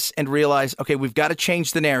front of this and realize, okay, we've got to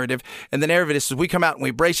change the narrative. And the narrative is we come out and we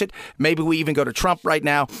embrace it. Maybe we even go to Trump right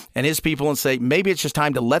now and his people and say, maybe it's just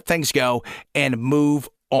time to let things go and move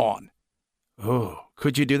on. Oh,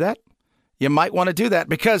 could you do that? You might want to do that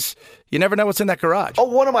because you never know what's in that garage. Oh,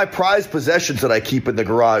 one of my prized possessions that I keep in the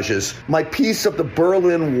garage is my piece of the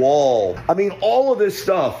Berlin Wall. I mean, all of this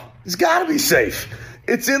stuff has got to be safe.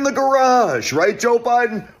 It's in the garage, right, Joe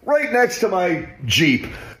Biden? Right next to my Jeep.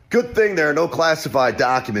 Good thing there are no classified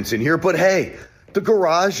documents in here, but hey, the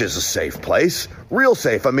garage is a safe place. Real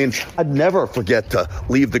safe. I mean, I'd never forget to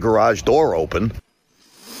leave the garage door open.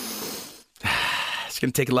 It's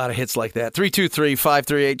going to take a lot of hits like that.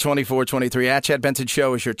 323-538-2423. At Chad Benson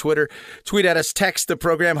Show is your Twitter. Tweet at us, text the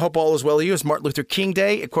program. Hope all is well with you. It's Martin Luther King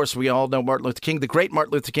Day. Of course, we all know Martin Luther King, the great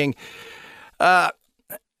Martin Luther King,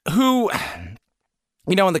 who...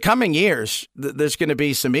 You know, in the coming years, there's going to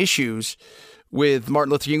be some issues with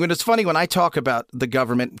Martin Luther King. And it's funny when I talk about the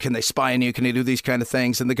government, can they spy on you? Can they do these kind of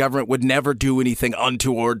things? And the government would never do anything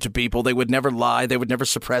untoward to people. They would never lie. They would never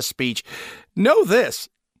suppress speech. Know this.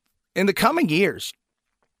 In the coming years,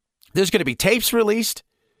 there's going to be tapes released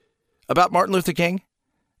about Martin Luther King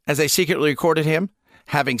as they secretly recorded him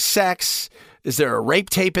having sex. Is there a rape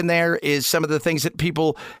tape in there? Is some of the things that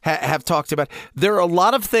people have talked about? There are a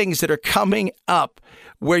lot of things that are coming up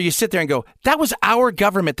where you sit there and go, that was our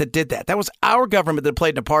government that did that. That was our government that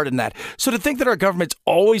played a part in that. So to think that our government's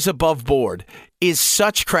always above board is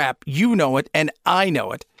such crap. You know it, and I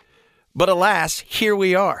know it. But alas, here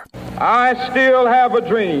we are. I still have a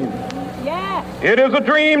dream. Yeah. It is a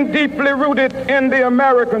dream deeply rooted in the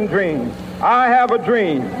American dream. I have a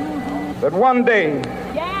dream that one day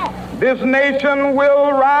this nation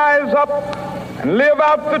will rise up and live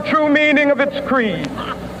out the true meaning of its creed.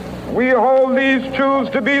 We hold these truths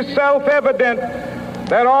to be self-evident,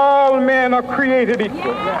 that all men are created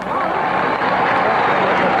equal. I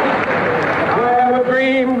have a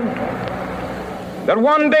dream that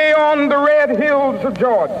one day on the red hills of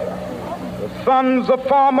Georgia, the sons of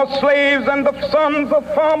former slaves and the sons of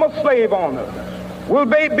former slave owners will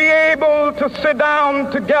be able to sit down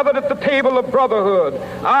together at the table of brotherhood.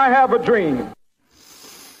 I have a dream.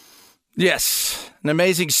 Yes, an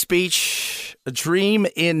amazing speech. A dream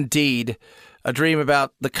indeed. A dream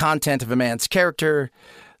about the content of a man's character,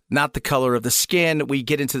 not the color of the skin. We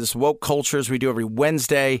get into this woke culture as we do every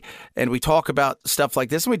Wednesday, and we talk about stuff like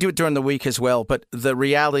this, and we do it during the week as well. But the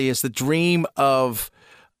reality is the dream of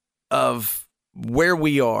where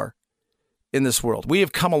we are in this world. We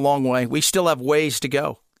have come a long way. We still have ways to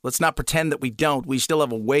go. Let's not pretend that we don't. We still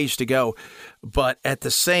have a ways to go. But at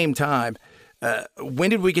the same time,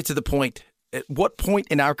 when did we get to the point At what point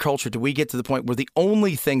in our culture do we get to the point where the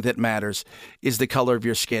only thing that matters is the color of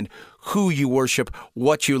your skin, who you worship,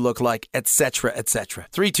 what you look like, etc., etc.?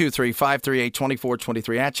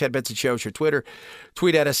 323-538-2423 at Chad Benson Show is your Twitter.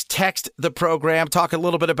 Tweet at us. Text the program. Talk a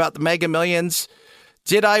little bit about the Mega Millions.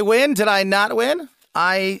 Did I win? Did I not win?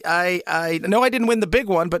 I know I didn't win the big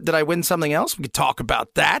one, but did I win something else? We could talk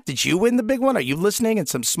about that. Did you win the big one? Are you listening in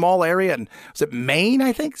some small area? And was it Maine,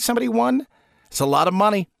 I think, somebody won? It's a lot of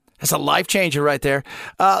money. That's a life changer right there.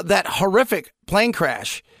 That horrific plane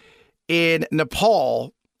crash in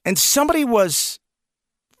Nepal, and somebody was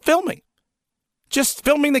filming. Just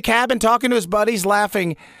filming the cabin, talking to his buddies,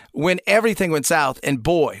 laughing when everything went south. And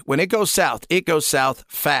boy, when it goes south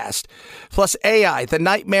fast. Plus AI, the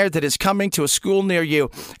nightmare that is coming to a school near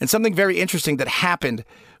you. And something very interesting that happened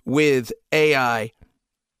with AI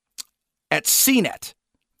at CNET,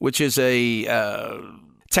 which is a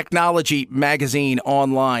technology magazine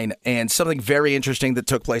online, and something very interesting that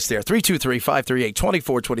took place there.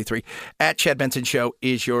 323-538-2423 at Chad Benson Show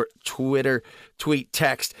is your Twitter tweet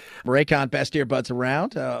text. Raycon, best earbuds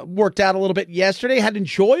around. Worked out a little bit yesterday. Had an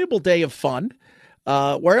enjoyable day of fun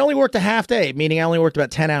where I only worked a half day, meaning I only worked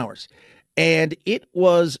about 10 hours. And it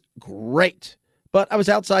was great. But I was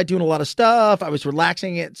outside doing a lot of stuff. I was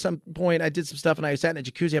relaxing at some point. I did some stuff, and I sat in a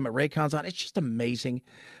jacuzzi. I had my Raycons on. It's just amazing.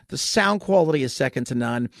 The sound quality is second to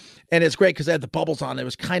none. And it's great because I had the bubbles on. It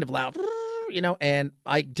was kind of loud, and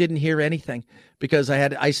I didn't hear anything because I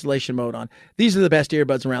had isolation mode on. These are the best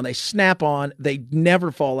earbuds around. They snap on. They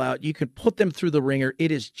never fall out. You can put them through the ringer.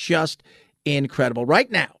 It is just incredible.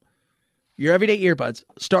 Right now, your everyday earbuds,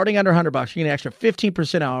 starting under $100, you get an extra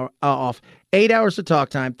 15% off, 8 hours of talk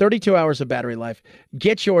time, 32 hours of battery life.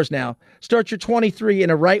 Get yours now. Start your 23 in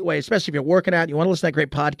a right way, especially if you're working out, you want to listen to that great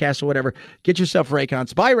podcast or whatever. Get yourself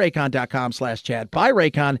Raycons. BuyRaycon.com/Chad.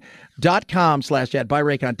 BuyRaycon.com/Chad.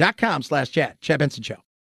 BuyRaycon.com/Chad. Chad Benson Show.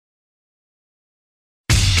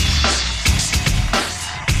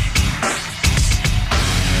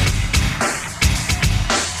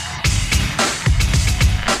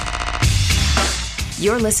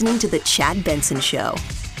 You're listening to The Chad Benson Show.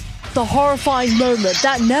 The horrifying moment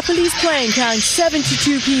that Nepalese plane carrying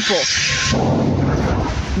 72 people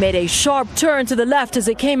made a sharp turn to the left as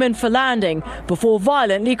it came in for landing before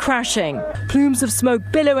violently crashing. Plumes of smoke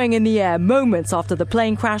billowing in the air moments after the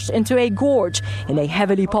plane crashed into a gorge in a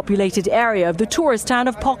heavily populated area of the tourist town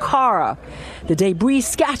of Pokhara. The debris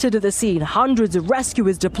scattered at the scene, hundreds of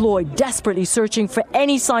rescuers deployed, desperately searching for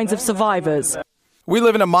any signs of survivors. We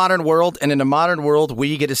live in a modern world, and in a modern world,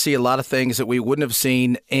 we get to see a lot of things that we wouldn't have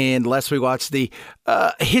seen unless we watched the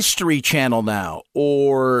History Channel now,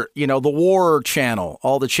 or, the War Channel,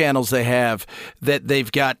 all the channels they have that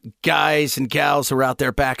they've got guys and gals who were out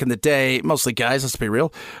there back in the day, mostly guys, let's be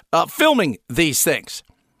real, filming these things.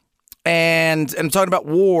 And I'm talking about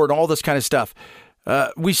war and all this kind of stuff.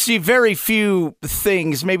 We see very few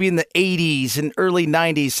things, maybe in the 80s and early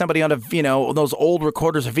 90s, somebody on those old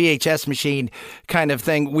recorders, a VHS machine kind of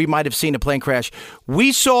thing, we might have seen a plane crash.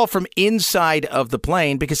 We saw from inside of the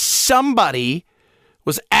plane because somebody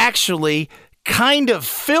was actually kind of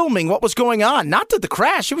filming what was going on. Not the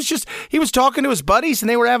crash. It was just, he was talking to his buddies and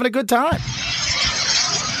they were having a good time.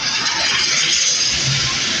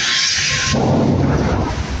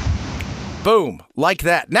 Boom, like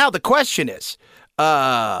that. Now the question is,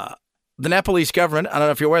 the Nepalese government, I don't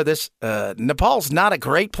know if you're aware of this, Nepal's not a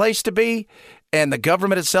great place to be, and the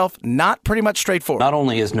government itself not pretty much straightforward. Not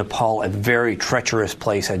only is Nepal a very treacherous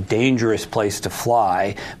place, a dangerous place to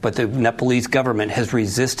fly, but the Nepalese government has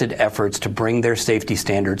resisted efforts to bring their safety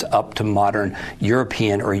standards up to modern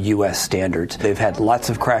European or U.S. standards. They've had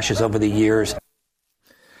lots of crashes over the years.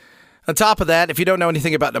 On top of that, if you don't know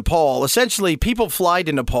anything about Nepal, essentially people fly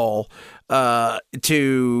to Nepal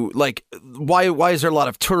to, why is there a lot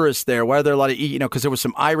of tourists there? Why are there a lot of, because there were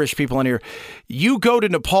some Irish people in here. You go to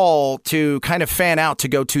Nepal to kind of fan out, to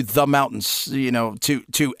go to the mountains,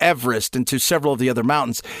 to Everest and to several of the other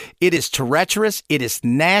mountains. It is treacherous. It is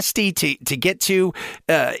nasty to get to,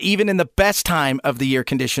 even in the best time of the year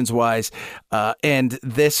conditions wise. And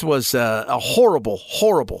this was a horrible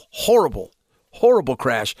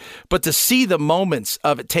crash, but to see the moments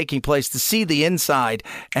of it taking place, to see the inside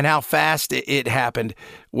and how fast it happened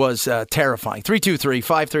was terrifying.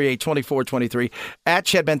 323-538-2423 at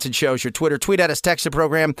Chad Benson Show is your Twitter. Tweet at us, text the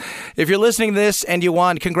program. If you're listening to this and you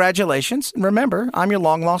won, congratulations. Remember, I'm your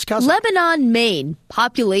long-lost cousin. Lebanon, Maine.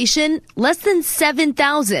 Population, less than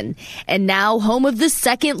 7,000. And now home of the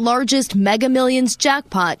second largest Mega Millions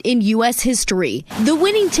Jackpot in U.S. history. The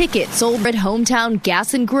winning ticket sold at Hometown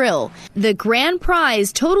Gas and Grill. The grand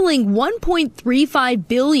prize totaling $1.35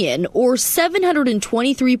 billion or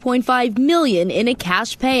 $723.5 million in a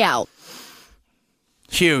cash payout.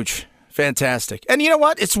 Huge. Fantastic. And you know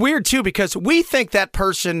what? It's weird, too, because we think that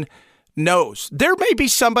person knows. There may be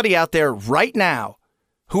somebody out there right now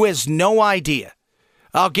who has no idea.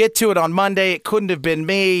 I'll get to it on Monday. It couldn't have been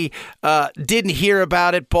me. Didn't hear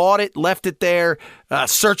about it. Bought it. Left it there.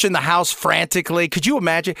 Searching the house frantically. Could you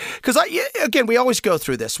imagine? Because, again, we always go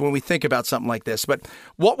through this when we think about something like this. But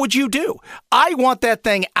what would you do? I want that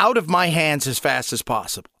thing out of my hands as fast as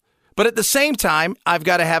possible. But at the same time, I've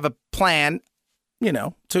got to have a plan,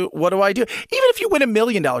 to what do I do? Even if you win $1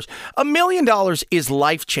 million, $1 million is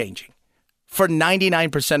life-changing for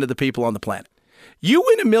 99% of the people on the planet. You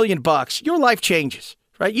win $1 million, your life changes.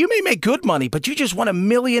 Right? You may make good money, but you just won $1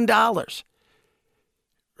 million. Right?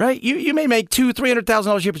 You may make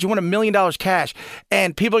 $200,000-$300,000 a year, but you won $1 million cash,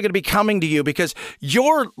 and people are going to be coming to you because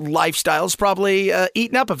your lifestyle is probably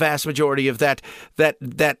eating up a vast majority of that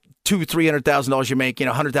 $200,000-$300,000 you make,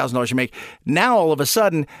 $100,000 you make. Now all of a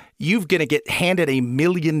sudden you're going to get handed $1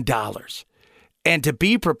 million. And to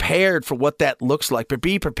be prepared for what that looks like, to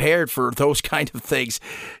be prepared for those kind of things,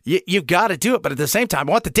 you got to do it. But at the same time,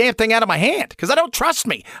 I want the damn thing out of my hand because I don't trust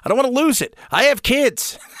me. I don't want to lose it. I have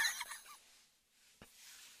kids.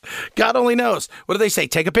 God only knows. What do they say?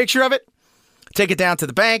 Take a picture of it, take it down to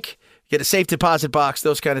the bank, get a safe deposit box,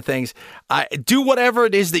 those kind of things. Do whatever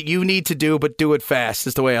it is that you need to do, but do it fast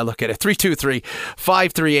is the way I look at it.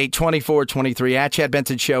 323-538-2423 at Chad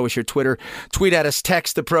Benson Show is your Twitter. Tweet at us,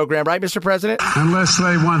 text the program. Right, Mr. President? And let's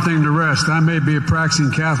lay one thing to rest. I may be a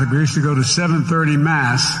practicing Catholic. We used to go to 7:30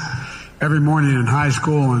 Mass every morning in high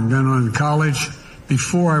school and then in college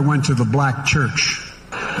before I went to the black church.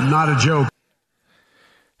 Not a joke.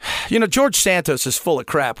 George Santos is full of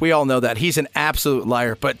crap. We all know that. He's an absolute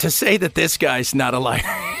liar. But to say that this guy's not a liar,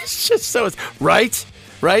 it's just so... Right?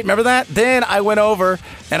 Remember that? Then I went over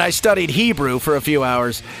and I studied Hebrew for a few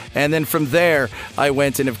hours. And then from there, I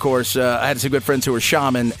went and, of course, I had some good friends who were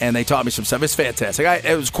shaman, and they taught me some stuff. It's fantastic.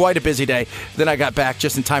 It was quite a busy day. Then I got back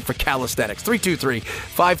just in time for calisthenics.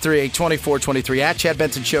 323-538-2423 at Chad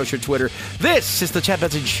Benson Show is your Twitter. This is the Chad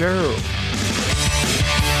Benson Show.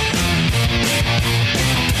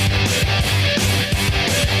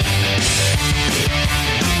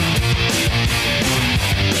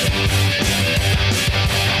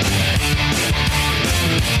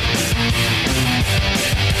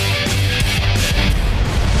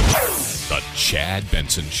 Chad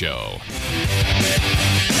Benson Show.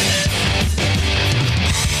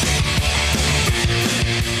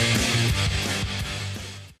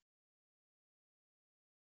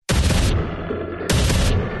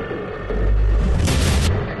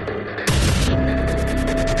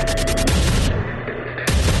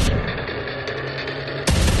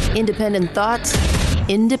 Independent thoughts,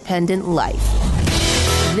 independent life.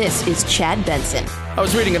 This is Chad Benson. I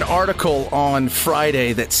was reading an article on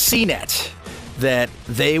Friday that CNET, that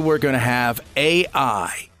they were going to have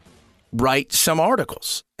AI write some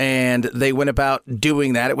articles. And they went about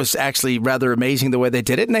doing that. It was actually rather amazing the way they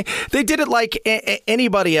did it. And they did it like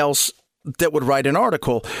anybody else that would write an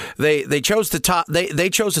article. They chose the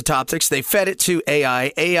topics. They fed it to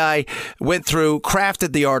AI. AI went through,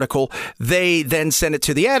 crafted the article. They then sent it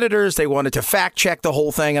to the editors. They wanted to fact check the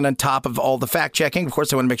whole thing. And on top of all the fact checking, of course,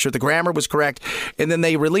 they want to make sure the grammar was correct. And then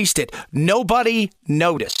they released it. Nobody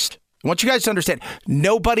noticed. I want you guys to understand,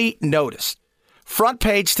 nobody noticed. Front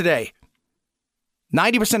page today,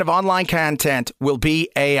 90% of online content will be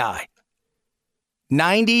AI.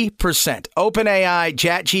 90%. OpenAI,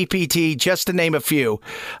 ChatGPT, just to name a few.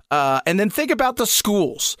 And then think about the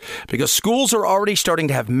schools, because schools are already starting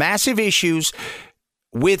to have massive issues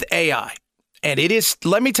with AI. And it is,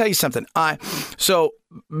 let me tell you something.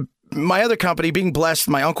 My other company, being blessed,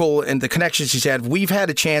 my uncle and the connections he's had, we've had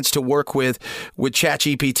a chance to work with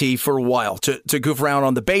ChatGPT for a while, to goof around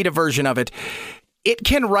on the beta version of it. It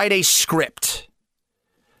can write a script.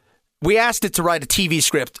 We asked it to write a TV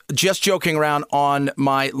script, just joking around on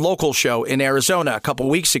my local show in Arizona a couple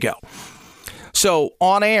weeks ago. So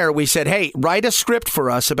on air, we said, hey, write a script for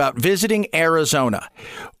us about visiting Arizona.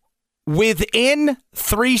 Within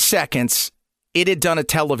 3 seconds, it had done a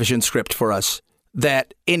television script for us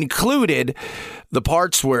that included the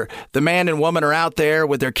parts where the man and woman are out there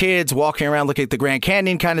with their kids walking around looking at the Grand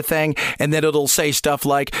Canyon kind of thing. And then it'll say stuff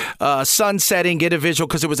like sun setting, get a visual,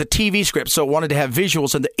 because it was a TV script. So it wanted to have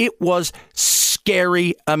visuals. And it was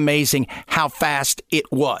scary, amazing how fast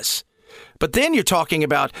it was. But then you're talking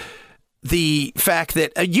about the fact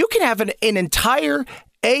that you can have an entire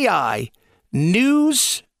AI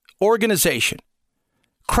news organization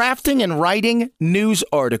crafting and writing news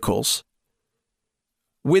articles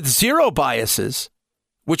with zero biases,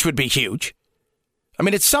 which would be huge. I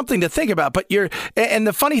mean, it's something to think about. But and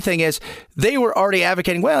the funny thing is, they were already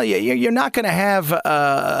advocating, well, you're not going to have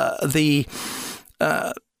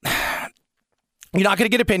you're not going to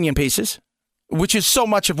get opinion pieces, which is so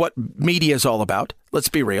much of what media is all about. Let's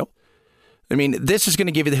be real. I mean, this is going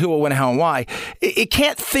to give you the who, when, how, and why. It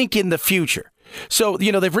can't think in the future. So,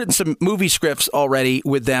 they've written some movie scripts already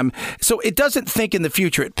with them. So it doesn't think in the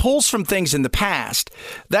future. It pulls from things in the past.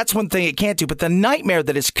 That's one thing it can't do. But the nightmare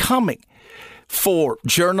that is coming for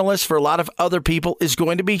journalists, for a lot of other people, is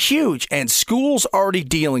going to be huge. And schools are already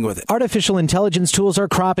dealing with it. Artificial intelligence tools are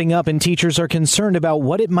cropping up, and teachers are concerned about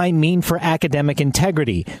what it might mean for academic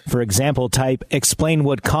integrity. For example, type "explain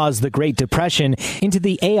what caused the Great Depression" into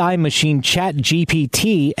the AI machine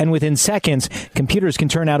ChatGPT, and within seconds, computers can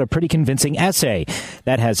turn out a pretty convincing essay.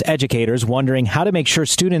 That has educators wondering how to make sure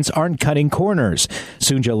students aren't cutting corners.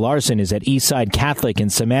 Sunja Larson is at Eastside Catholic in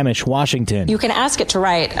Sammamish, Washington. You can ask it to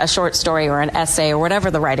write a short story or an essay or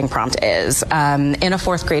whatever the writing prompt is in a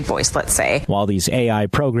fourth grade voice, let's say. While these AI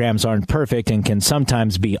programs aren't perfect and can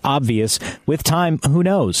sometimes be obvious, with time, who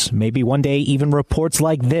knows? Maybe one day even reports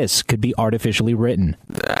like this could be artificially written.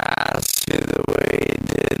 That's the way he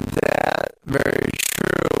did that. Very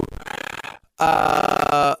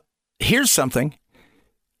true. Here's something.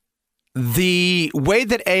 The way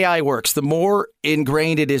that AI works, the more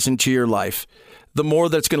ingrained it is into your life, the more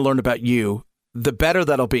that's going to learn about you, the better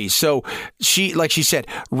that'll be. So like she said,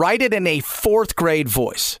 write it in a fourth grade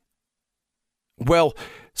voice. Well,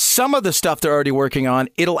 some of the stuff they're already working on,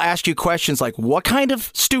 it'll ask you questions like, what kind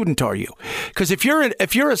of student are you? Because if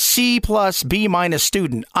you're a C plus B minus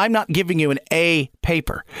student, I'm not giving you an A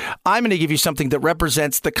paper. I'm going to give you something that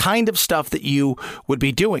represents the kind of stuff that you would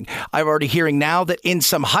be doing. I'm already hearing now that in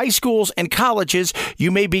some high schools and colleges, you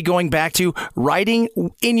may be going back to writing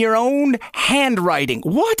in your own handwriting.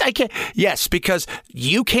 What? I can't. Yes, because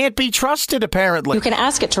you can't be trusted, apparently. You can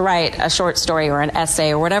ask it to write a short story or an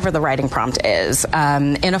essay or whatever the writing prompt is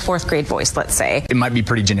in a fourth grade voice, let's say. It might be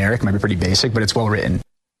pretty generic, might be pretty basic, but it's well written.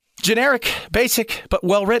 Generic, basic, but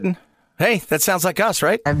well written. Hey, that sounds like us,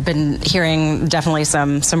 right? I've been hearing definitely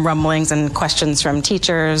some rumblings and questions from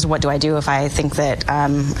teachers. What do I do if I think that I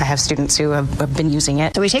have students who have been using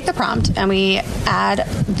it? So we take the prompt and we add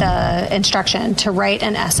the instruction to write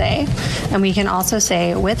an essay. And we can also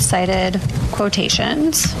say with cited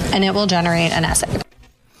quotations, and it will generate an essay.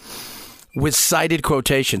 With cited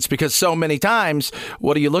quotations, because so many times,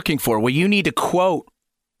 what are you looking for? Well, you need to quote.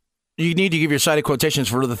 You need to give your cited quotations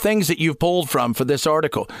for the things that you've pulled from for this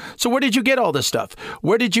article. So where did you get all this stuff?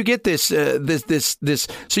 Where did you get this?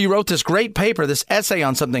 So you wrote this great paper, this essay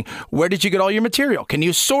on something. Where did you get all your material? Can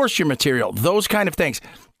you source your material? Those kind of things.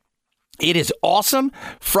 It is awesome,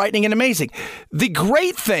 frightening, and amazing. The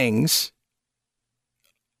great things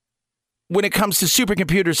when it comes to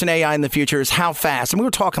supercomputers and AI in the future is how fast. And we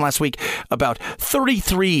were talking last week about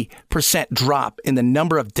 33% drop in the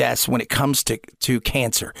number of deaths when it comes to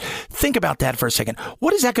cancer. Think about that for a second.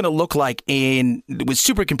 What is that going to look like with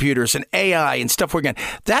supercomputers and AI and stuff we're going to?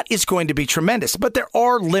 That is going to be tremendous. But there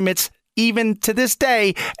are limits. Even to this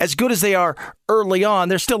day, as good as they are early on,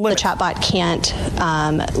 there's still limits. The chatbot can't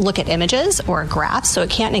look at images or graphs, so it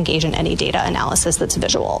can't engage in any data analysis that's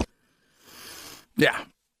visual. Yeah,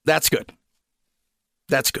 that's good.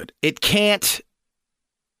 That's good. It can't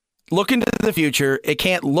look into the future. It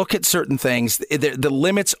can't look at certain things. The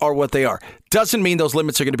limits are what they are. Doesn't mean those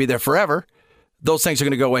limits are going to be there forever. Those things are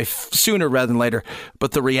going to go away sooner rather than later.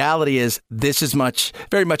 But the reality is this is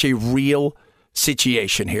very much a real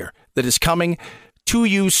situation here that is coming to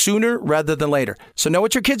you sooner rather than later. So know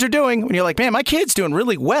what your kids are doing when you're like, man, my kid's doing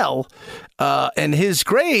really well. And his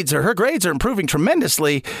grades or her grades are improving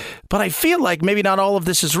tremendously. But I feel like maybe not all of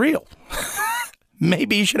this is real.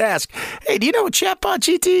 Maybe you should ask, hey, do you know a chatbot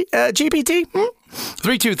GPT?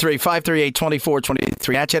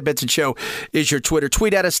 323-538-2423. At Chad Benson Show is your Twitter.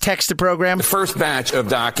 Tweet at us, text the program. The first batch of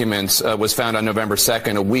documents was found on November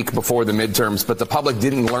 2nd, a week before the midterms, but the public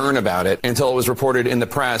didn't learn about it until it was reported in the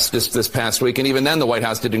press just this past week. And even then, the White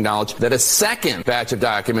House did acknowledge that a second batch of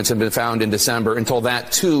documents had been found in December until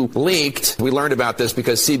that, too, leaked. We learned about this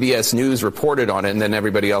because CBS News reported on it, and then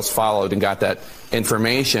everybody else followed and got that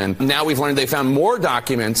information. Now we've learned they found more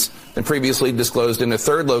documents than previously disclosed in a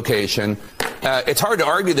third location. It's hard to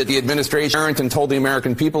argue that the administration and told the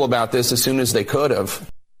American people about this as soon as they could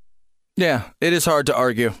have. Yeah, it is hard to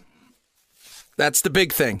argue. That's the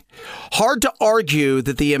big thing. Hard to argue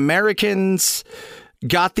that the Americans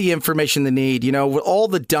got the information they need. You know, with all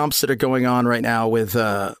the dumps that are going on right now with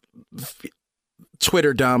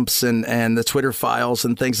Twitter dumps and the Twitter files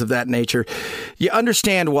and things of that nature, you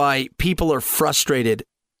understand why people are frustrated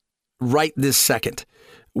right this second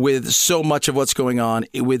with so much of what's going on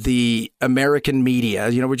with the American media.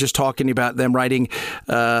 You know, we're just talking about them writing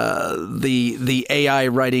the AI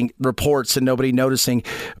writing reports and nobody noticing.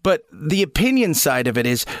 But the opinion side of it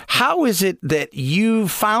is, how is it that you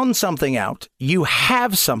found something out, you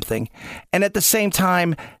have something, and at the same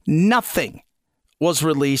time, nothing was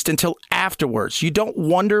released until afterwards? You don't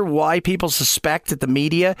wonder why people suspect that the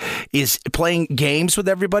media is playing games with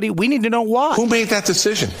everybody? We need to know why. Who made that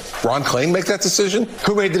decision? Ron Klain make that decision?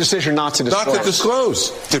 Who made the decision not to disclose? Not to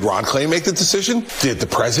disclose. Did Ron Klain make the decision? Did the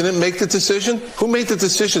president make the decision? Who made the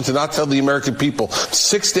decision to not tell the American people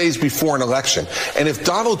 6 days before an election? And if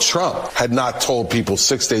Donald Trump had not told people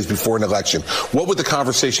 6 days before an election, what would the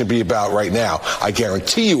conversation be about right now? I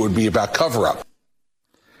guarantee you it would be about cover-up.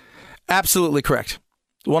 Absolutely correct.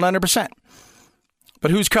 100%.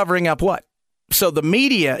 But who's covering up what? So the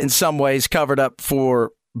media in some ways covered up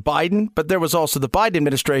for Biden, but there was also the Biden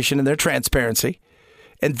administration and their transparency.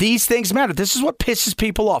 And these things matter. This is what pisses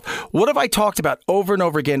people off. What have I talked about over and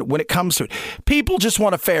over again when it comes to it? People just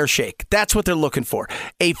want a fair shake. That's what they're looking for.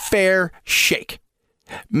 A fair shake.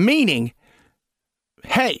 Meaning,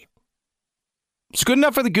 hey, it's good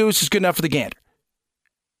enough for the goose, it's good enough for the gander.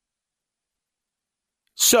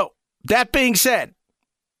 So, that being said,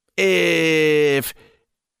 if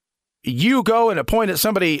you go and appoint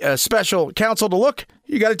somebody, a special counsel to look,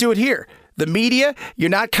 you got to do it here. The media, you're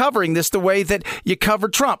not covering this the way that you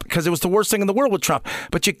covered Trump, because it was the worst thing in the world with Trump,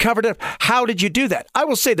 but you covered it. How did you do that? I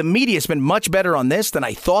will say the media has been much better on this than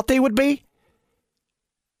I thought they would be.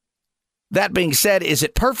 That being said, is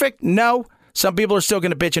it perfect? No. Some people are still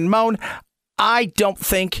going to bitch and moan. I don't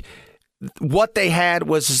think what they had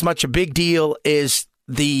was as much a big deal as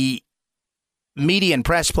the media and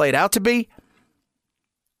press played out to be.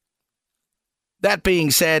 That being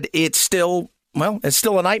said, it's still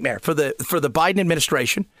a nightmare for the Biden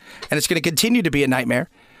administration, and it's going to continue to be a nightmare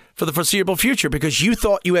for the foreseeable future, because you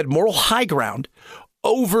thought you had moral high ground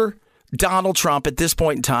over Donald Trump at this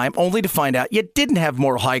point in time, only to find out you didn't have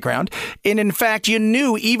moral high ground. And in fact, you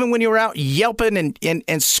knew, even when you were out yelping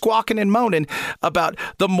and squawking and moaning about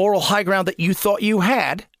the moral high ground that you thought you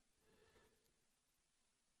had,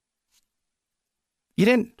 you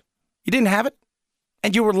didn't have it,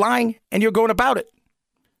 and you were lying, and you're going about it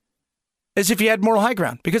as if you had moral high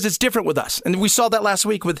ground, because it's different with us. And we saw that last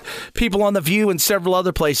week with people on The View and several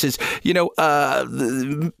other places, you know,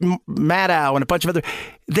 Maddow and a bunch of other.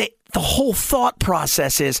 The whole thought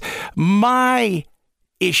process is my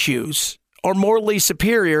issues are morally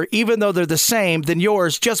superior, even though they're the same, than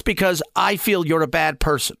yours, just because I feel you're a bad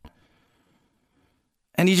person.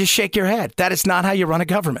 And you just shake your head. That is not how you run a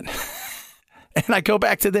government. And I go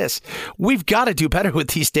back to this. We've got to do better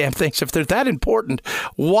with these damn things. If they're that important,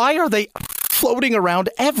 why are they floating around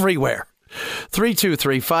everywhere?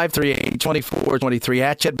 323-538-2423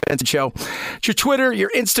 at Chad Benson Show. It's your Twitter, your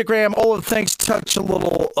Instagram, all of the things. Touch a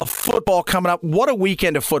little of football coming up. What a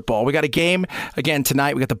weekend of football. We got a game again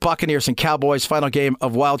tonight. We got the Buccaneers and Cowboys, final game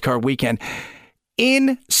of Wild Card Weekend.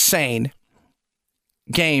 Insane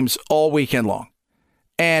games all weekend long.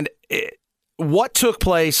 And what took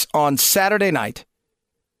place on Saturday night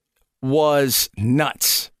was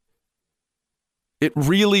nuts. It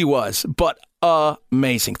really was, but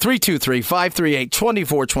amazing.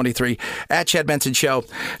 323-538-2423 at Chad Benson Show.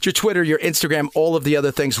 It's your Twitter, your Instagram, all of the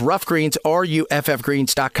other things. Rough Greens,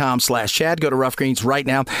 ruffgreens.com/Chad. Go to Rough Greens right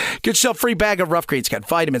now. Get yourself a free bag of Rough Greens. Got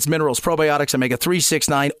vitamins, minerals, probiotics, omega 3, 6,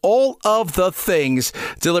 9, all of the things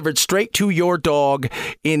delivered straight to your dog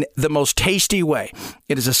in the most tasty way.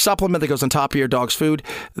 It is a supplement that goes on top of your dog's food.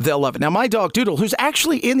 They'll love it. Now, my dog, Doodle, who's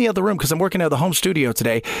actually in the other room because I'm working out of the home studio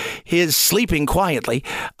today, is sleeping quietly.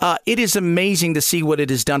 It is amazing to see what it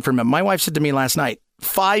has done for him. My wife said to me last night,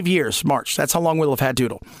 5 years, March. That's how long we'll have had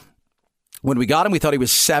Doodle. When we got him, we thought he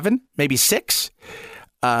was 7, maybe 6.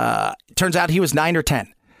 Turns out he was 9 or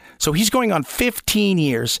 10. So he's going on 15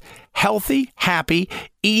 years, healthy, happy,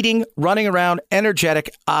 eating, running around,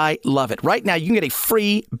 energetic. I love it. Right now, you can get a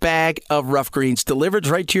free bag of Rough Greens delivered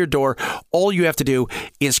right to your door. All you have to do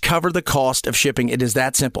is cover the cost of shipping. It is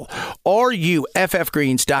that simple.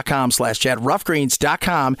 RUFFgreens.com/Chad,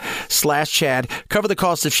 roughgreens.com/Chad. Cover the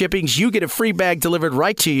cost of shipping. You get a free bag delivered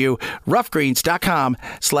right to you.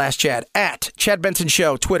 Roughgreens.com/Chad. At Chad Benson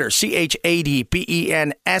Show, Twitter,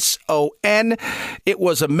 ChadBenson. It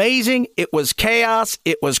was amazing. It was chaos.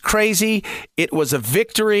 It was crazy. It was a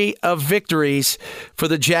victory of victories for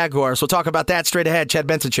the Jaguars. We'll talk about that straight ahead. Chad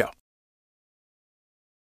Benson Show.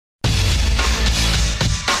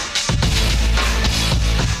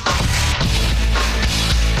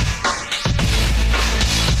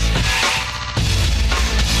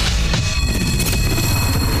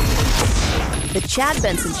 The Chad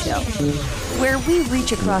Benson Show, where we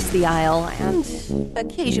reach across the aisle and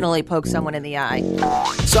occasionally poke someone in the eye.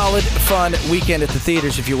 Solid, fun weekend at the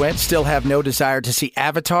theaters if you went. Still have no desire to see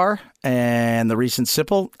Avatar. And the reason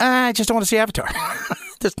simple, I just don't want to see Avatar.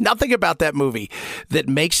 There's nothing about that movie that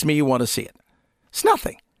makes me want to see it. It's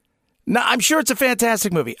nothing. No, I'm sure it's a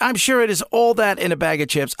fantastic movie. I'm sure it is all that in a bag of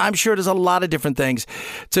chips. I'm sure it is a lot of different things.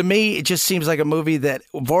 To me, it just seems like a movie that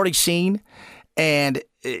I've already seen. And,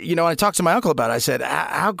 you know, I talked to my uncle about it. I said,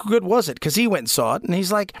 how good was it? Because he went and saw it. And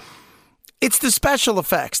he's like, it's the special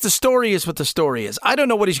effects. The story is what the story is. I don't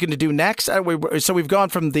know what he's going to do next. So we've gone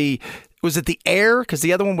from was it the air? Because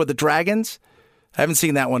the other one were the dragons. I haven't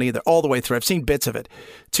seen that one either all the way through. I've seen bits of it.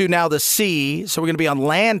 To now the sea. So we're going to be on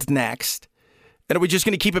land next. And are we just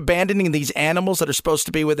going to keep abandoning these animals that are supposed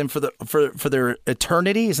to be with him for their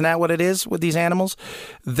eternity? Isn't that what it is with these animals?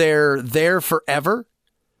 They're there forever.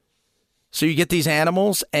 So you get these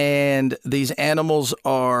animals, and these animals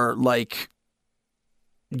are like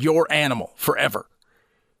your animal forever,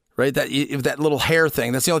 right? That little hair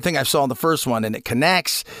thing. That's the only thing I saw in the first one, and it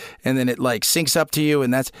connects, and then it like syncs up to you,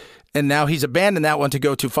 and now he's abandoned that one to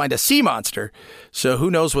go to find a sea monster. So who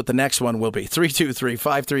knows what the next one will be?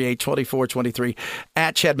 323-538-2423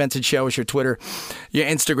 at Chad Benson Show is your Twitter, your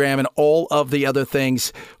Instagram, and all of the other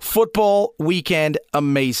things. Football weekend,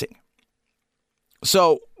 amazing.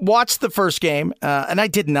 So watch the first game, and I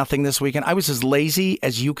did nothing this weekend. I was as lazy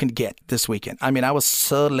as you can get this weekend. I mean, I was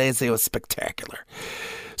so lazy, it was spectacular.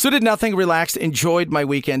 So did nothing, relaxed, enjoyed my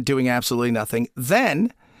weekend doing absolutely nothing.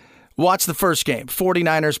 Then watch the first game.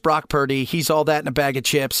 49ers, Brock Purdy, he's all that in a bag of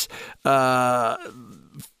chips, at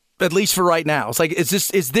least for right now. It's like,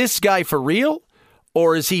 is this guy for real,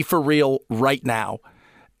 or is he for real right now?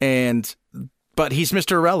 But he's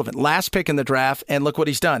Mr. Irrelevant. Last pick in the draft, and look what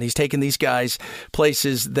he's done. He's taken these guys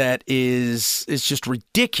places that is just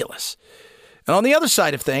ridiculous. And on the other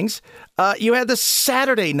side of things, you had the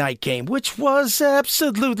Saturday night game, which was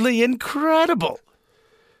absolutely incredible.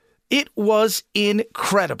 It was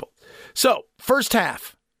incredible. So, first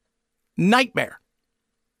half, nightmare.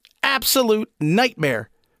 Absolute nightmare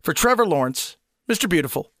for Trevor Lawrence, Mr.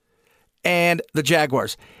 Beautiful, and the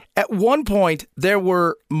Jaguars. At one point, there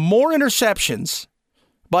were more interceptions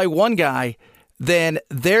by one guy than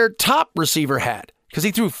their top receiver had, because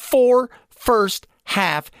he threw 4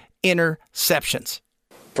 first-half interceptions.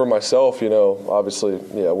 For myself, obviously,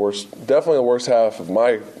 definitely the worst half of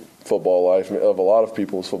my football life, of a lot of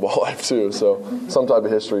people's football life too. So some type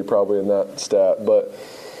of history probably in that stat. But,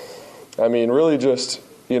 I mean, really just,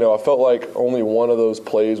 I felt like only one of those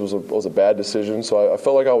plays was a bad decision. So I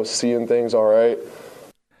felt like I was seeing things all right.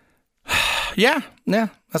 Yeah,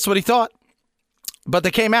 that's what he thought. But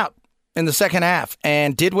they came out in the second half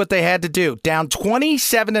and did what they had to do. Down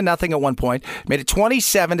 27-0 at one point, made it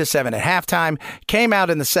 27-7 at halftime, came out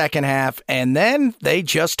in the second half, and then they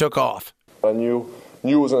just took off. I knew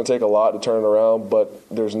it was going to take a lot to turn it around, but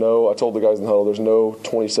I told the guys in the huddle, there's no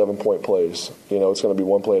 27-point plays. It's going to be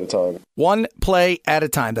one play at a time. One play at a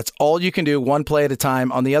time. That's all you can do, one play at a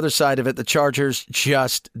time. On the other side of it, the Chargers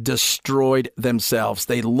just destroyed themselves.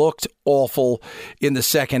 They looked awful in the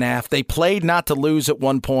second half. They played not to lose at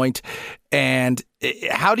one point, and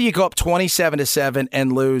how do you go up 27-7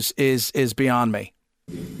 and lose is beyond me.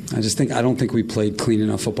 I don't think we played clean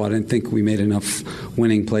enough football. I didn't think we made enough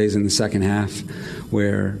winning plays in the second half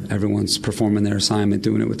where everyone's performing their assignment,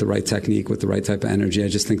 doing it with the right technique, with the right type of energy. I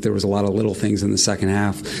just think there was a lot of little things in the second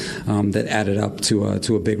half that added up to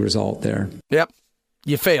a big result there. Yep.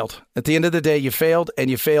 You failed. At the end of the day, you failed, and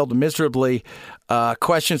you failed miserably.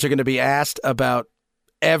 Questions are going to be asked about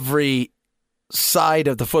every side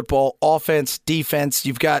of the football, offense, defense.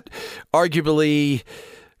 You've got arguably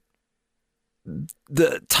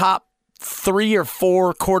the top 3 or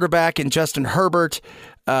 4 quarterback in Justin Herbert.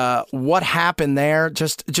 What happened there?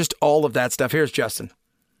 Just all of that stuff. Here's Justin.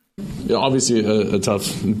 Yeah, obviously a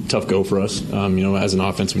tough go for us. As an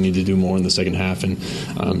offense, we need to do more in the second half, and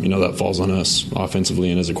that falls on us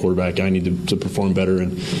offensively. And as a quarterback, I need to perform better,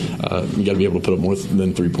 and you got to be able to put up more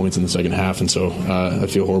than 3 points in the second half. And so I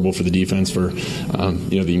feel horrible for the defense for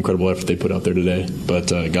the incredible effort they put out there today, but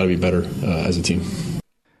got to be better as a team.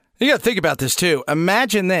 You got to think about this too.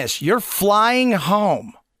 Imagine this: you're flying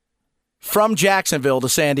home from Jacksonville to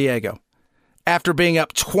San Diego after being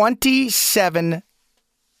up 27-0.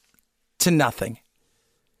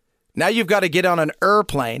 Now you've got to get on an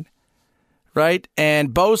airplane, right? And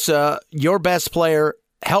Bosa, your best player,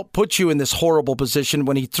 helped put you in this horrible position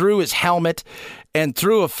when he threw his helmet and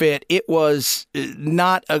threw a fit. It was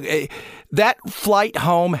not that flight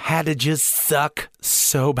home had to just suck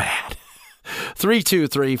so bad.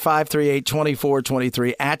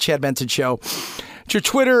 323-538-2423 at Chad Benson Show. It's your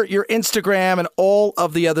Twitter, your Instagram, and all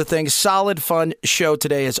of the other things. Solid, fun show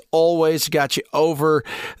today, as always. Got you over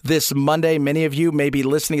this Monday. Many of you may be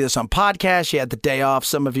listening to this on podcast. You had the day off.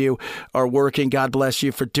 Some of you are working. God bless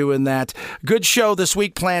you for doing that. Good show this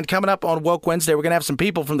week planned. Coming up on Woke Wednesday, we're going to have some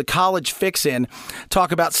people from the College Fix-In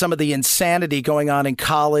talk about some of the insanity going on in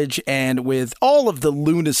college and with all of the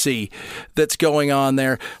lunacy that's going on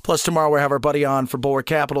there. Plus, tomorrow we'll have our buddy on for Bulwark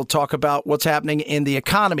Capital talk about what's happening in the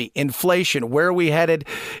economy, inflation, where we headed.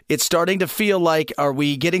 It's starting to feel like, are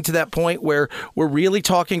we getting to that point where we're really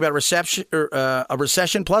talking about a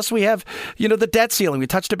recession? Plus, we have, the debt ceiling. We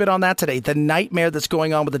touched a bit on that today. The nightmare that's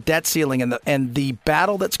going on with the debt ceiling and the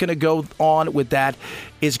battle that's going to go on with that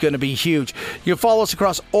is going to be huge. You can follow us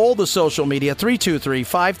across all the social media,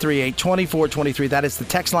 323-538-2423. That is the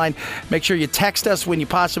text line. Make sure you text us when you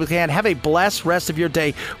possibly can. Have a blessed rest of your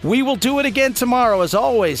day. We will do it again tomorrow. As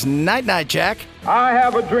always, night-night, Jack. I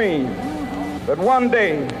have a dream that one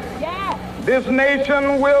day this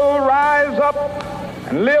nation will rise up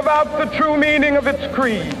and live out the true meaning of its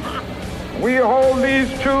creed. We hold these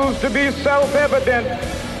truths to be self-evident,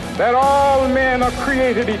 that all men are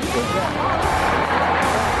created equal.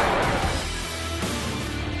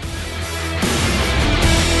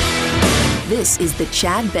 This is the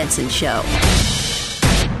Chad Benson Show.